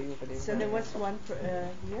already. So there was one here.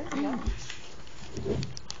 Yeah.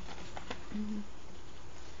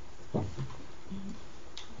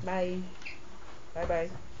 Bye. Bye.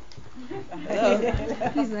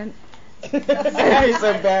 He's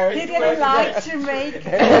embarrassed. He didn't like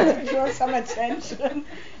to draw some attention.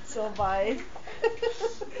 So bye.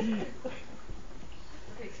 Okay,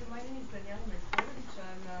 so my name is Daniela Meskovic.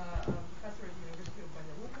 I'm a professor at the University of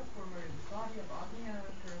Banja former Yugoslavia, Bosnia,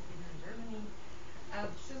 currently here in Germany.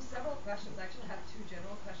 So several questions. I actually have two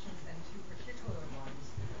general questions and two particular ones.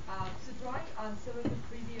 So drawing on some of the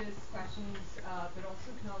previous questions, but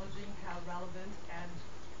also acknowledging how relevant and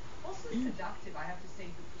also seductive, I have to say,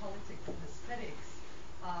 the politics and aesthetics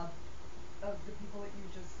of the people that you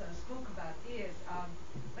just spoke about is.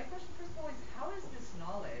 My question, first of all, is how is this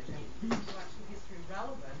knowledge and intellectual history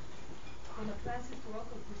relevant from a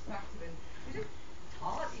trans-historical perspective? And is it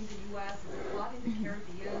taught in the U.S.? Is it taught in the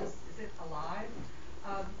Caribbean? Is it alive?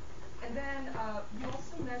 And then you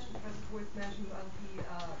also mentioned, Professor Boyce mentioned on the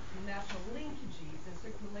national linkages and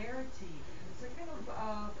circularity. So I kind of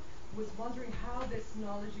was wondering how this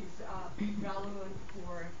knowledge is relevant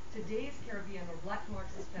for today's Caribbean or Black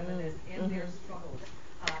Marxist feminists and their struggles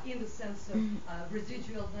in the sense of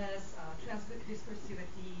residualness,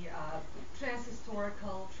 transdiscursivity,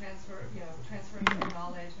 transhistorical transfer of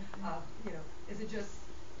knowledge. Is it just,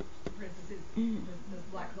 for instance, does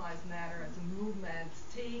Black Lives Matter as a movement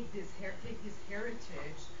take this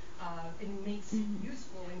heritage and makes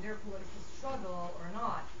useful in their political struggle or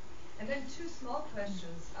not? And then two small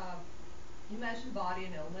questions. You mentioned body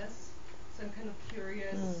and illness, so I'm kind of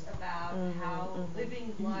curious about how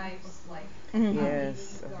living lives like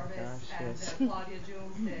yes. Jarvis and Claudia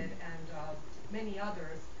Jones did, and many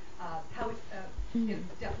others, how it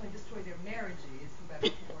definitely destroyed their marriages, for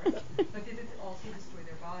better or worse, but did it also destroy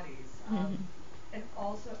their bodies? And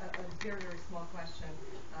also a very, very small question.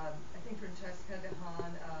 I think Francesca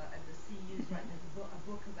Dehan at the CU is writing a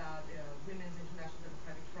book about Women's International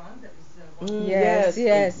Democratic Front. That was one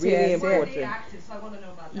yes, really important. very active, so I want to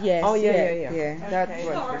know about that. Yes, oh yeah. Okay. That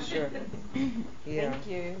one for sure. Thank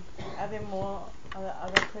you. Are there more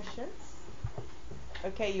other questions?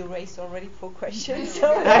 Okay, you raised already 4 questions.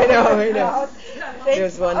 So I know.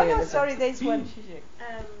 There's one here. Oh no, sorry, there's one.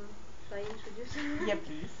 Shall I introduce you? Yeah,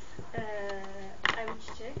 please. I'm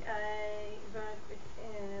Czech. I work with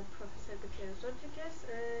Professor Rodriguez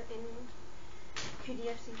in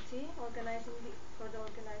QDFCT, for the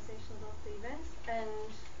organization of the events,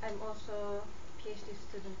 and I'm also a PhD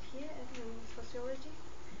student here in sociology.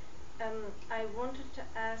 I wanted to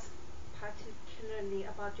ask particularly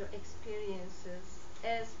about your experiences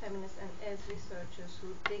as feminists and as researchers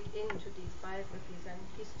who dig into these biographies and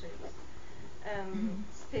histories.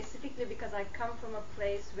 Specifically because I come from a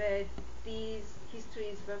place where these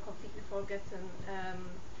histories were completely forgotten,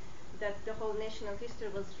 that the whole national history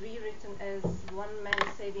was rewritten as one man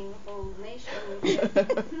saving whole nation,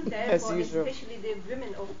 therefore especially the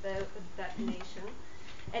women of that nation.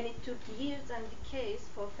 And it took years and decades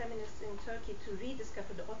for feminists in Turkey to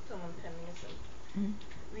rediscover the Ottoman feminism,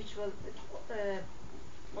 which was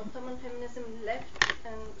Ottoman feminism, left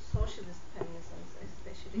and socialist feminisms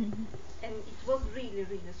especially. And it was really,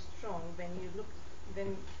 really strong when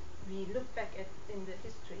we look back in the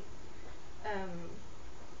history.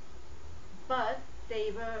 But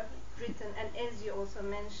they were written, and as you also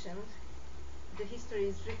mentioned, the history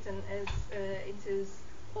is written as it is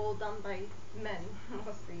all done by men,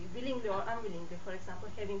 mostly, willingly or unwillingly. For example,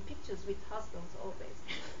 having pictures with husbands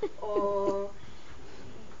always, or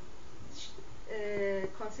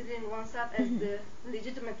considering oneself as the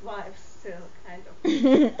legitimate wife still, kind of.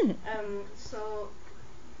 So,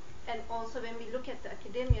 and also when we look at the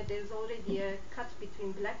academia, there's already a cut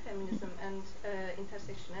between black feminism and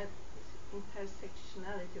intersectionality,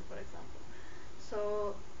 for example.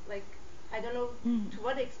 So, like, I don't know to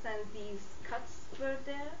what extent these cuts were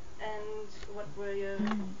there, and what were your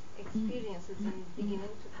experiences in digging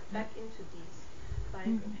back into these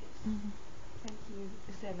biographies. Thank you.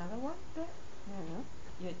 Is there another one there? No.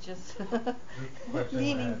 You're just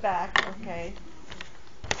leaning back. Okay.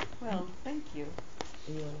 Well, thank you.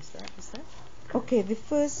 You want to start with that? Okay, the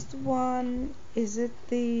first one, is it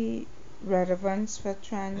the relevance for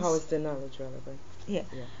trans? How is the knowledge relevant? Yeah.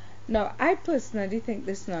 No, I personally think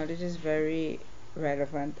this knowledge is very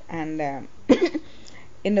relevant, and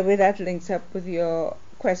in a way that links up with your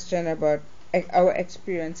question about our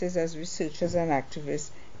experiences as researchers and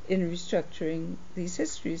activists in restructuring these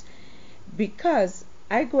histories. Because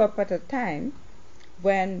I grew up at a time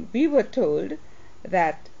when we were told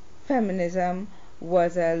that feminism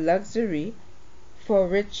was a luxury for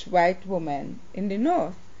rich white women in the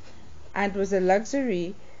North, and was a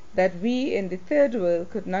luxury that we in the third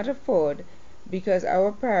world could not afford because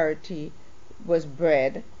our priority was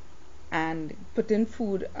bread and putting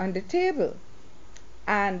food on the table.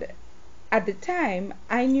 And at the time,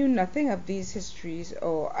 I knew nothing of these histories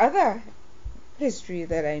or other history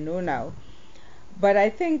that I know now. But I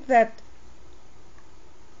think that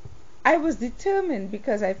I was determined,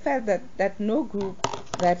 because I felt that no group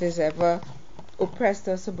that is ever oppressed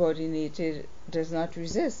or subordinated does not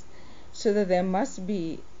resist, so that there must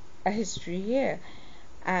be a history here.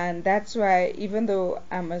 And that's why, even though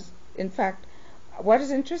in fact, what is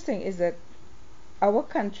interesting is that our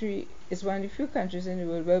country is one of the few countries in the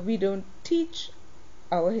world where we don't teach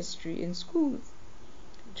our history in schools.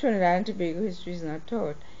 Trinidad and Tobago history is not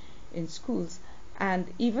taught in schools.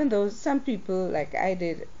 And even though some people, like I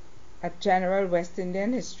did, a general West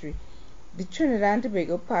Indian history, the Trinidad and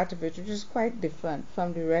Tobago part of it, which is quite different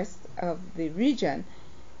from the rest of the region,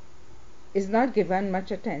 is not given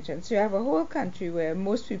much attention. So you have a whole country where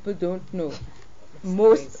most people don't know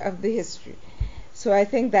most of the history. So I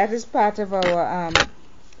think that is part of our,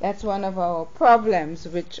 that's one of our problems,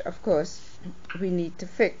 which of course we need to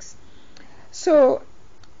fix. So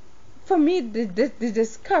for me, the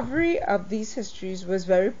discovery of these histories was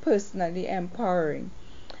very personally empowering.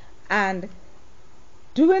 And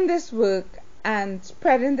doing this work and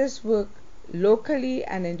spreading this work locally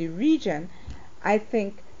and in the region, I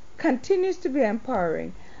think continues to be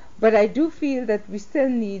empowering. But I do feel that we still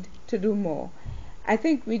need to do more. I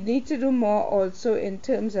think we need to do more also in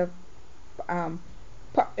terms of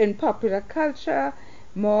in popular culture,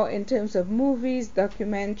 more in terms of movies,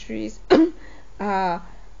 documentaries,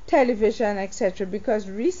 television, etc. Because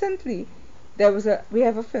recently we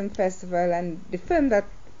have a film festival, and the film that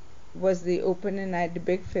was the opening night, the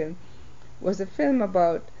big film, was a film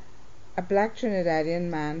about a black Trinidadian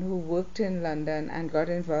man who worked in London and got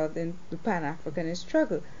involved in the Pan-Africanist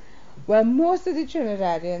struggle. Well, most of the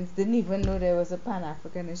Trinidadians didn't even know there was a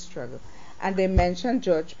Pan-Africanist struggle. And they mentioned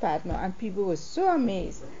George Padmore, and people were so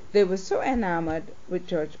amazed. They were so enamored with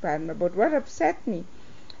George Padmore. But what upset me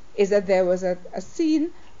is that there was a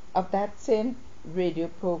scene of that same radio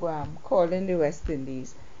program called in the West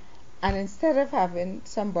Indies. And instead of having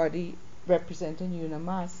somebody representing Una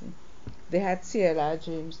Marson, they had C.L.R.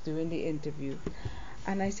 James doing the interview.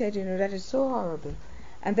 And I said, that is so horrible.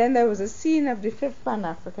 And then there was a scene of the 5th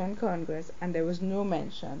Pan-African Congress, and there was no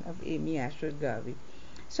mention of Amy Ashford Garvey.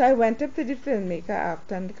 So I went up to the filmmaker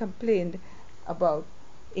after and complained about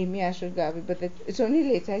Amy Ashford Garvey, but it's only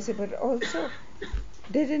later I said, but also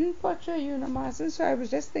they didn't portray Una Marsden, so I was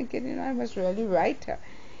just thinking, I must really write her,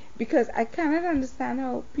 because I cannot understand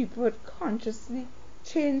how people would consciously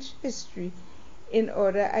change history in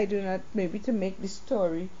order, I do not, maybe to make the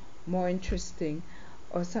story more interesting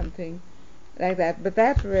or something like that. But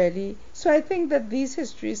that really, so I think that these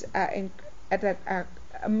histories are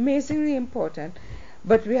amazingly important,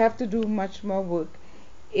 but we have to do much more work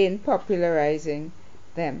in popularizing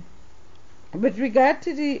them. With regard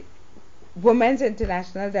to the Women's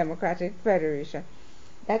International Democratic Federation,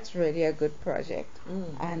 that's really a good project,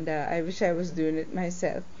 and I wish I was doing it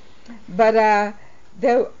myself. But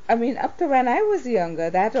up to when I was younger,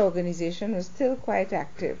 that organization was still quite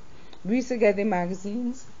active. We used to get the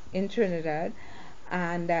magazines in Trinidad,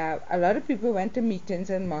 and a lot of people went to meetings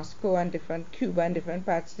in Moscow and Cuba and different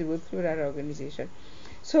parts of the world through that organization.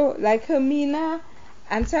 So, like Hermina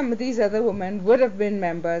and some of these other women would have been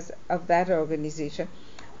members of that organization.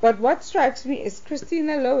 But what strikes me is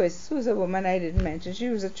Christina Lois, who's a woman I didn't mention. She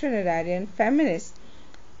was a Trinidadian feminist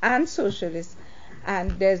and socialist,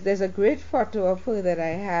 and there's a great photo of her that I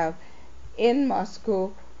have in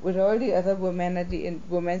Moscow with all the other women at the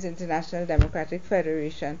Women's International Democratic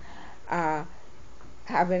Federation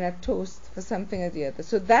having a toast for something or the other.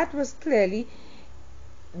 So that was clearly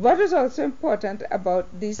what was also important about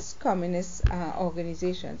these communist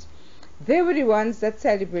organizations. They were the ones that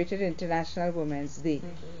celebrated International Women's Day,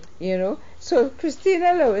 So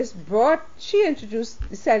Christina Lois she introduced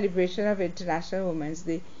the celebration of International Women's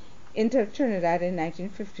Day into Trinidad in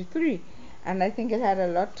 1953, and I think it had a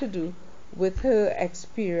lot to do with her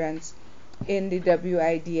experience in the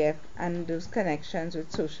WIDF and those connections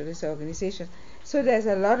with socialist organizations. So there's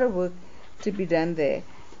a lot of work to be done there,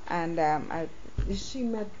 and She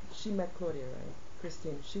met Claudia, right?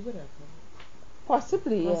 Christine. She would have.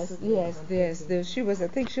 Possibly, yes. She was. I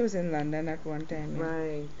think she was in London at one time.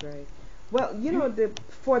 Yeah. Right. Well,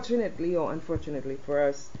 fortunately or unfortunately for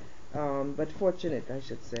us, but fortunate, I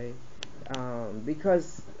should say,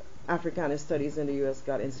 because Africana studies in the U.S.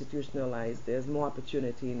 got institutionalized, there's more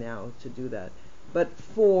opportunity now to do that. But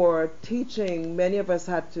for teaching, many of us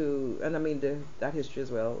had to, and that history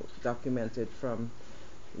is well documented from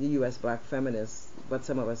the U.S. black feminists, but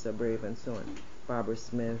some of us are brave and so on, Barbara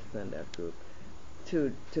Smith and that group,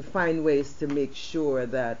 to find ways to make sure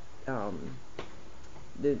that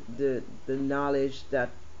the knowledge that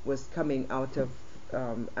was coming out of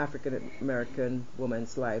African American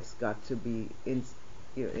women's lives got to be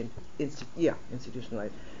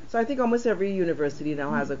institutionalized. So I think almost every university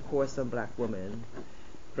now has a course on black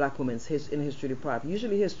women's in history department,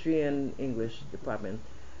 usually history and English department.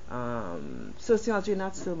 Sociology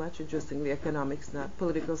not so much, interestingly. Economics not.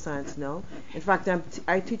 Political science no. In fact,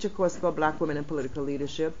 I teach a course called Black Women in Political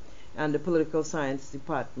Leadership, and the political science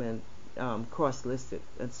department cross-listed,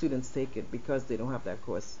 and students take it because they don't have that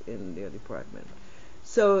course in their department.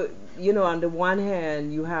 So, on the one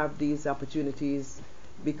hand, you have these opportunities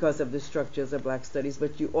because of the structures of black studies,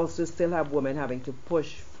 but you also still have women having to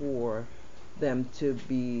push for them to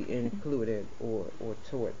be included or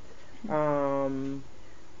taught.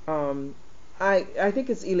 I think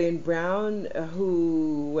it's Elaine Brown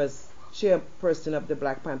who was chairperson of the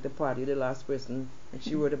Black Panther Party, the last person, and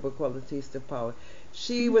she wrote a book called The Taste of Power.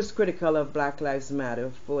 She was critical of Black Lives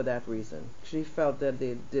Matter for that reason. She felt that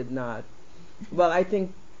they did not. Well, I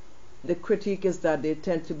think the critique is that they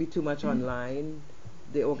tend to be too much online,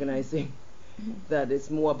 the organizing, that it's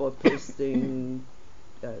more about posting,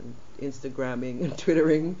 Instagramming and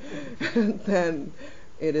Twittering than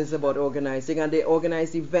it is about organizing. And they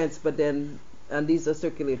organize events, and these are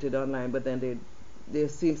circulated online, but then there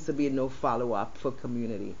seems to be no follow-up for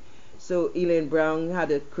community. So Elaine Brown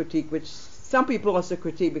had a critique, which some people also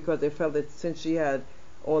critique because they felt that since she had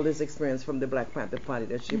all this experience from the Black Panther Party,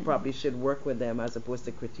 that she probably should work with them as opposed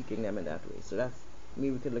to critiquing them in that way. So that's,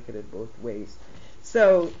 we could look at it both ways.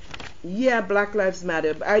 So, yeah, Black Lives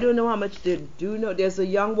Matter. I don't know how much they do know. There's a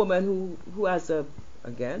young woman who has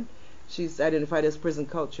she's identified as prison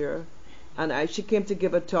culture, and she came to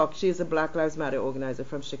give a talk. She's a Black Lives Matter organizer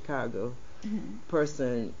from Chicago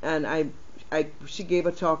person, and she gave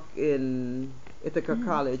a talk in Ithaca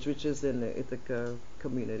College, which is in the Ithaca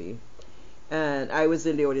community. And I was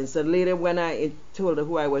in the audience. And later when I told her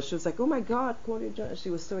who I was, she was like, "Oh my God, Claudia Jones." She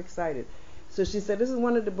was so excited. So she said, "This is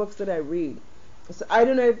one of the books that I read." So I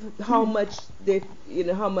don't know how much the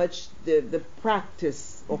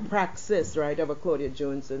practice practice or praxis, right, of a Claudia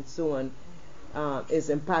Jones and so on is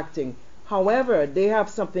impacting. However, they have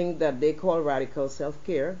something that they call radical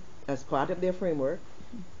self-care as part of their framework,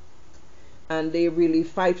 and they really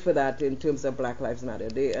fight for that in terms of Black Lives Matter.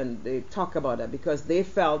 They talk about that because they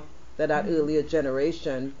felt that earlier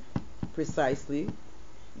generation precisely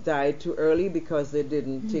died too early because they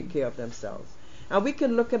didn't take care of themselves. And we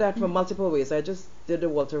can look at that from multiple ways. I just did a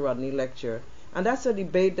Walter Rodney lecture, and that's a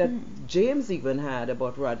debate that James even had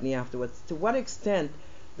about Rodney afterwards. To what extent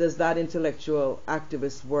does that intellectual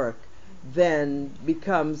activist work then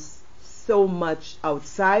becomes so much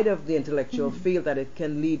outside of the intellectual field that it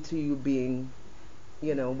can lead to you being,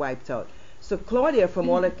 wiped out? So Claudia, from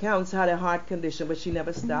all accounts, had a heart condition, but she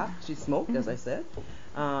never stopped. She smoked, as I said,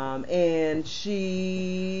 and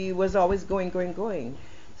she was always going.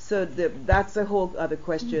 So that's a whole other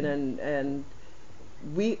question, and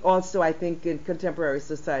we also, I think, in contemporary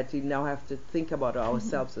society now have to think about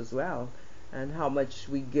ourselves as well, and how much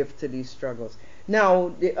we give to these struggles.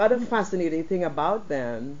 Now, the other fascinating thing about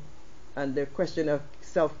them, and the question of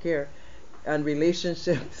self-care and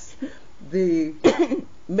relationships,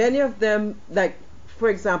 many of them, like, for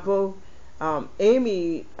example,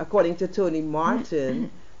 Amy, according to Toni Martin,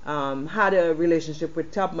 had a relationship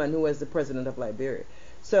with Tubman, who was the president of Liberia.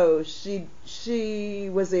 So she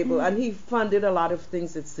was able, and he funded a lot of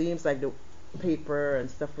things, it seems, like the paper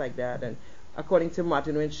and stuff like that. And according to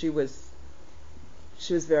Martin, when she was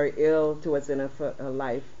very ill towards the end of her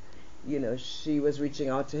life, she was reaching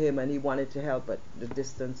out to him, and he wanted to help at the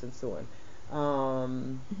distance and so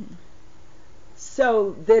on.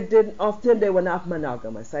 So they were not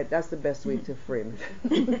monogamous. That's the best way to frame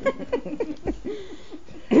it.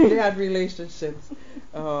 They had relationships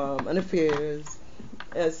and affairs.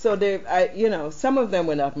 So some of them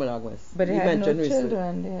were not monogamous. But they had no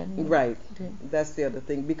children. They had no right. That's the other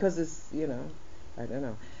thing, because it's, I don't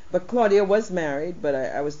know. But Claudia was married, but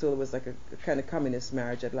I was told it was like a kind of communist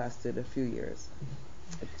marriage that lasted a few years.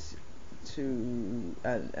 To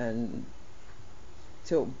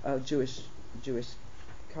a Jewish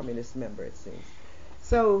communist member, it seems.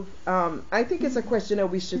 So I think it's a question that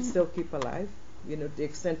we should still keep alive. The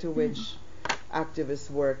extent to which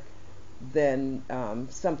activist work then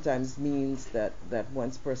sometimes means that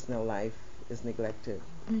one's personal life is neglected,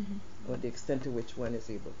 or the extent to which one is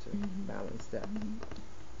able to balance that.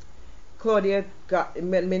 Claudia got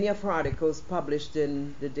many of her articles published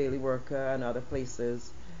in the Daily Worker and other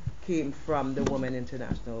places came from the Women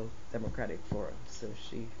International Democratic Forum. So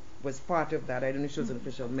she was part of that. I don't know if she was an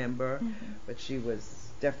official member, but she was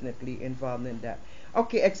definitely involved in that.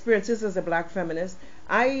 Okay, experiences as a Black feminist.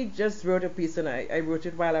 I just wrote a piece, and I wrote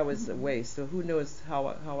it while I was away, so who knows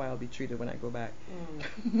how I'll be treated when I go back.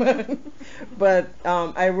 But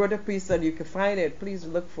I wrote a piece, and you can find it. Please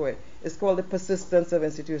look for it. It's called The Persistence of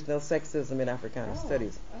Institutional Sexism in Africana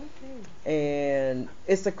Studies. Okay. And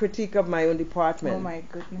it's a critique of my own department. Oh my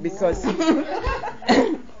goodness.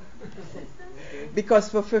 Because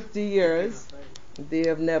for 50 years, they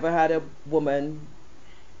have never had a woman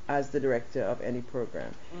as the director of any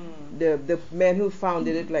program. The men who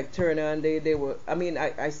founded it, like Turner, and they were,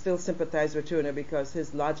 I still sympathize with Turner because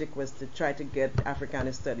his logic was to try to get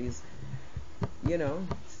Africana studies,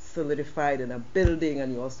 solidified in a building,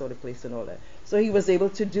 and you all saw the place and all that. So he was able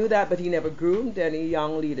to do that, but he never groomed any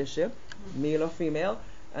young leadership, male or female,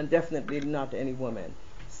 and definitely not any woman.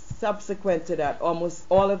 Subsequent to that, almost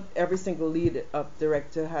every single lead of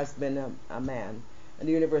director has been a man. And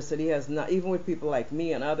the university has not, even with people like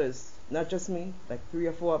me and others, not just me, like 3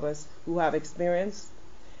 or 4 of us who have experience,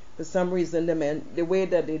 for some reason the way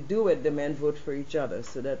that they do it, the men vote for each other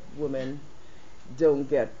so that women don't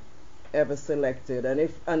get ever selected.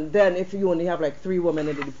 And then if you only have like 3 women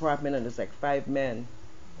in the department and there's like 5 men,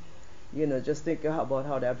 just think about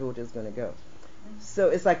how that vote is going to go. So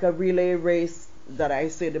it's like a relay race that I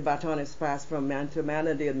say the baton is passed from man to man,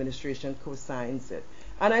 and the administration co-signs it.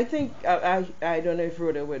 And I think, I don't know if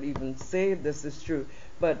Rhoda would even say if this is true,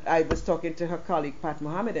 but I was talking to her colleague Pat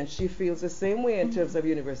Mohammed, and she feels the same way in terms of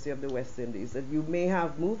University of the West Indies, that you may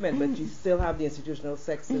have movement, but you still have the institutional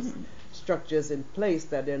sexist structures in place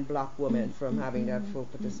that then block women from having that full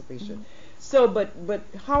participation. So, but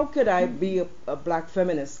how could I be a Black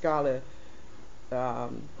feminist scholar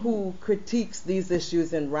who critiques these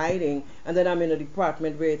issues in writing, and then I'm in a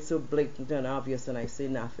department where it's so blatant and obvious and I say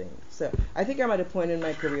nothing? So I think I'm at a point in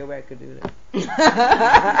my career where I could do that.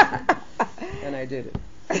 And I did it.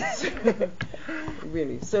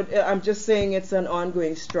 Really. So I'm just saying it's an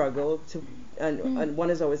ongoing struggle, and one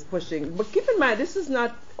is always pushing. But keep in mind, this is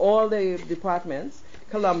not all the departments.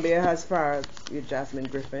 Columbia has fired Jasmine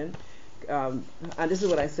Griffin. and this is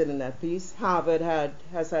what I said in that piece, Harvard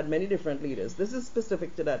has had many different leaders. This is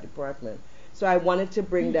specific to that department. So I wanted to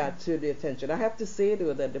bring that to the attention. I have to say,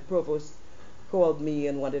 though, that the provost called me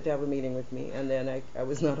and wanted to have a meeting with me, and then I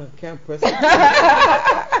was not on campus.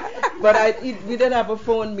 But we did have a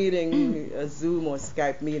phone meeting, a Zoom or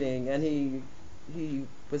Skype meeting, and he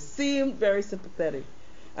seemed very sympathetic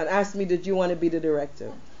and asked me, did you want to be the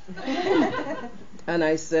director? And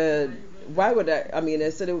I said, why would I? I mean,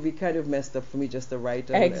 I said it would be kind of messed up for me just to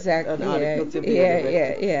write an article to be a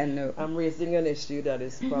director. No. I'm raising an issue that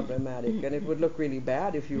is problematic, and it would look really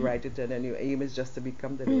bad if you write it and then your aim is just to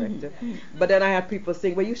become the director. But then I had people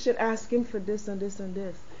saying, well, you should ask him for this and this and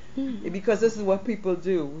this. Because this is what people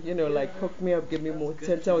do, like hook me up, give me more,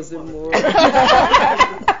 10,000 more.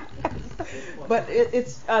 But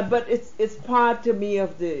it's part to me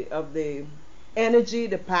of the energy,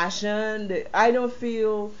 the passion. I don't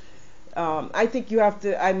feel. I think you have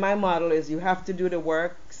to. My model is you have to do the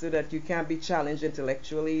work so that you can be challenged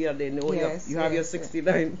intellectually, and they know you have your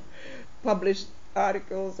 69 published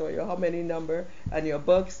articles or your how many number and your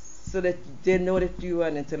books, so that they know that you are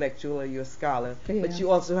an intellectual or you're a scholar. Yes. But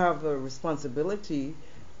you also have a responsibility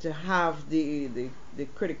to have the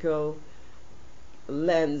critical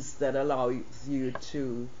lens that allows you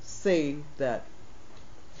to say that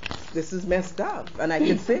this is messed up, and I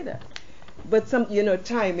can say that. But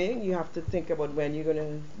timing, you have to think about when you're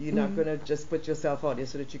not gonna just put yourself out there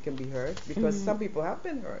so that you can be heard, because some people have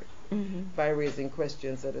been heard by raising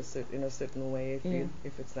questions in a certain way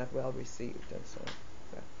if it's not well received and so on.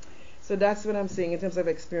 So that's what I'm saying in terms of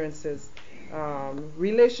experiences.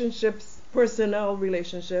 Relationships, personal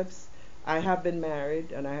relationships. I have been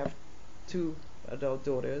married and I have 2 adult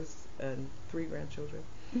daughters and 3 grandchildren.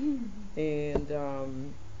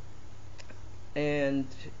 And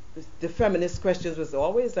the feminist questions was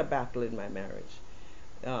always a battle in my marriage.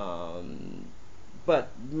 But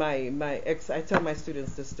my ex, I tell my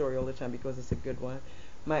students this story all the time because it's a good one.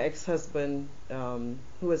 My ex-husband, who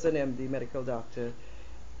was an MD, medical doctor,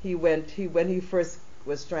 when he first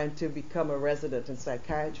was trying to become a resident in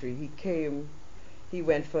psychiatry, he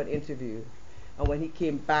went for an interview. And when he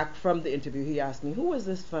came back from the interview, he asked me, who was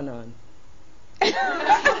this Fanon?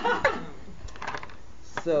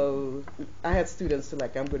 So I had students who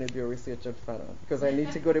I'm going to do a research on Fanon because I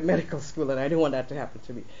need to go to medical school and I don't want that to happen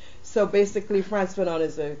to me. So basically, Frantz Fanon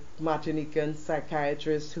is a Martinican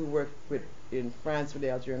psychiatrist who worked in France with the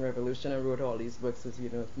Algerian Revolution and wrote all these books, as you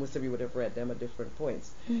know. Most of you would have read them at different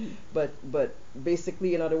points. But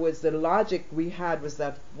basically, in other words, the logic we had was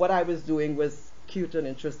that what I was doing was cute and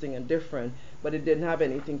interesting and different, but it didn't have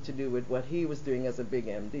anything to do with what he was doing as a big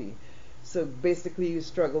MD. So basically, you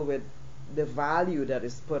struggle with the value that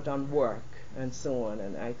is put on work and so on,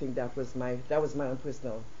 and I think that was my own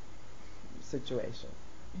personal situation.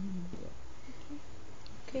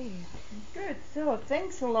 Okay, good. So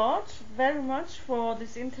thanks a lot, very much for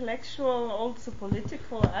this intellectual, also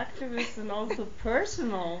political, activist, and also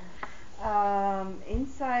personal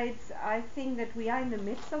insights. I think that we are in the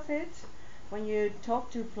midst of it. When you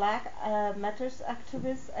talk to Black Matters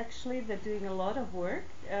activists, actually, they're doing a lot of work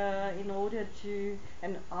in order to,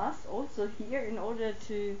 and us also here, in order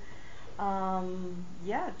to,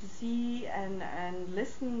 to see and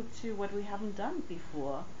listen to what we haven't done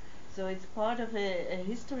before. So it's part of a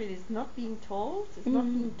history that's not being told, it's not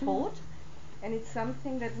being taught, and it's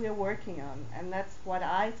something that we are working on. And that's what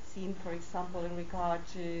I've seen, for example, in regard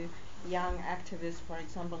to young activists, for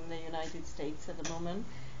example, in the United States at the moment,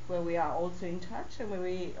 where we are also in touch and where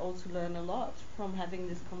we also learn a lot from having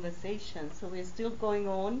this conversation. So we're still going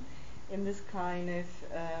on in this kind of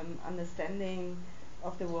understanding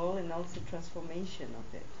of the world and also transformation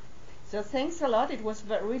of it. So thanks a lot. It was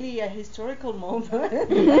really a historical moment.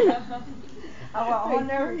 Our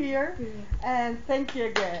honor here. And thank you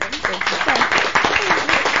again.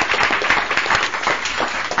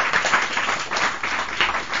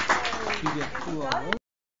 Thank you.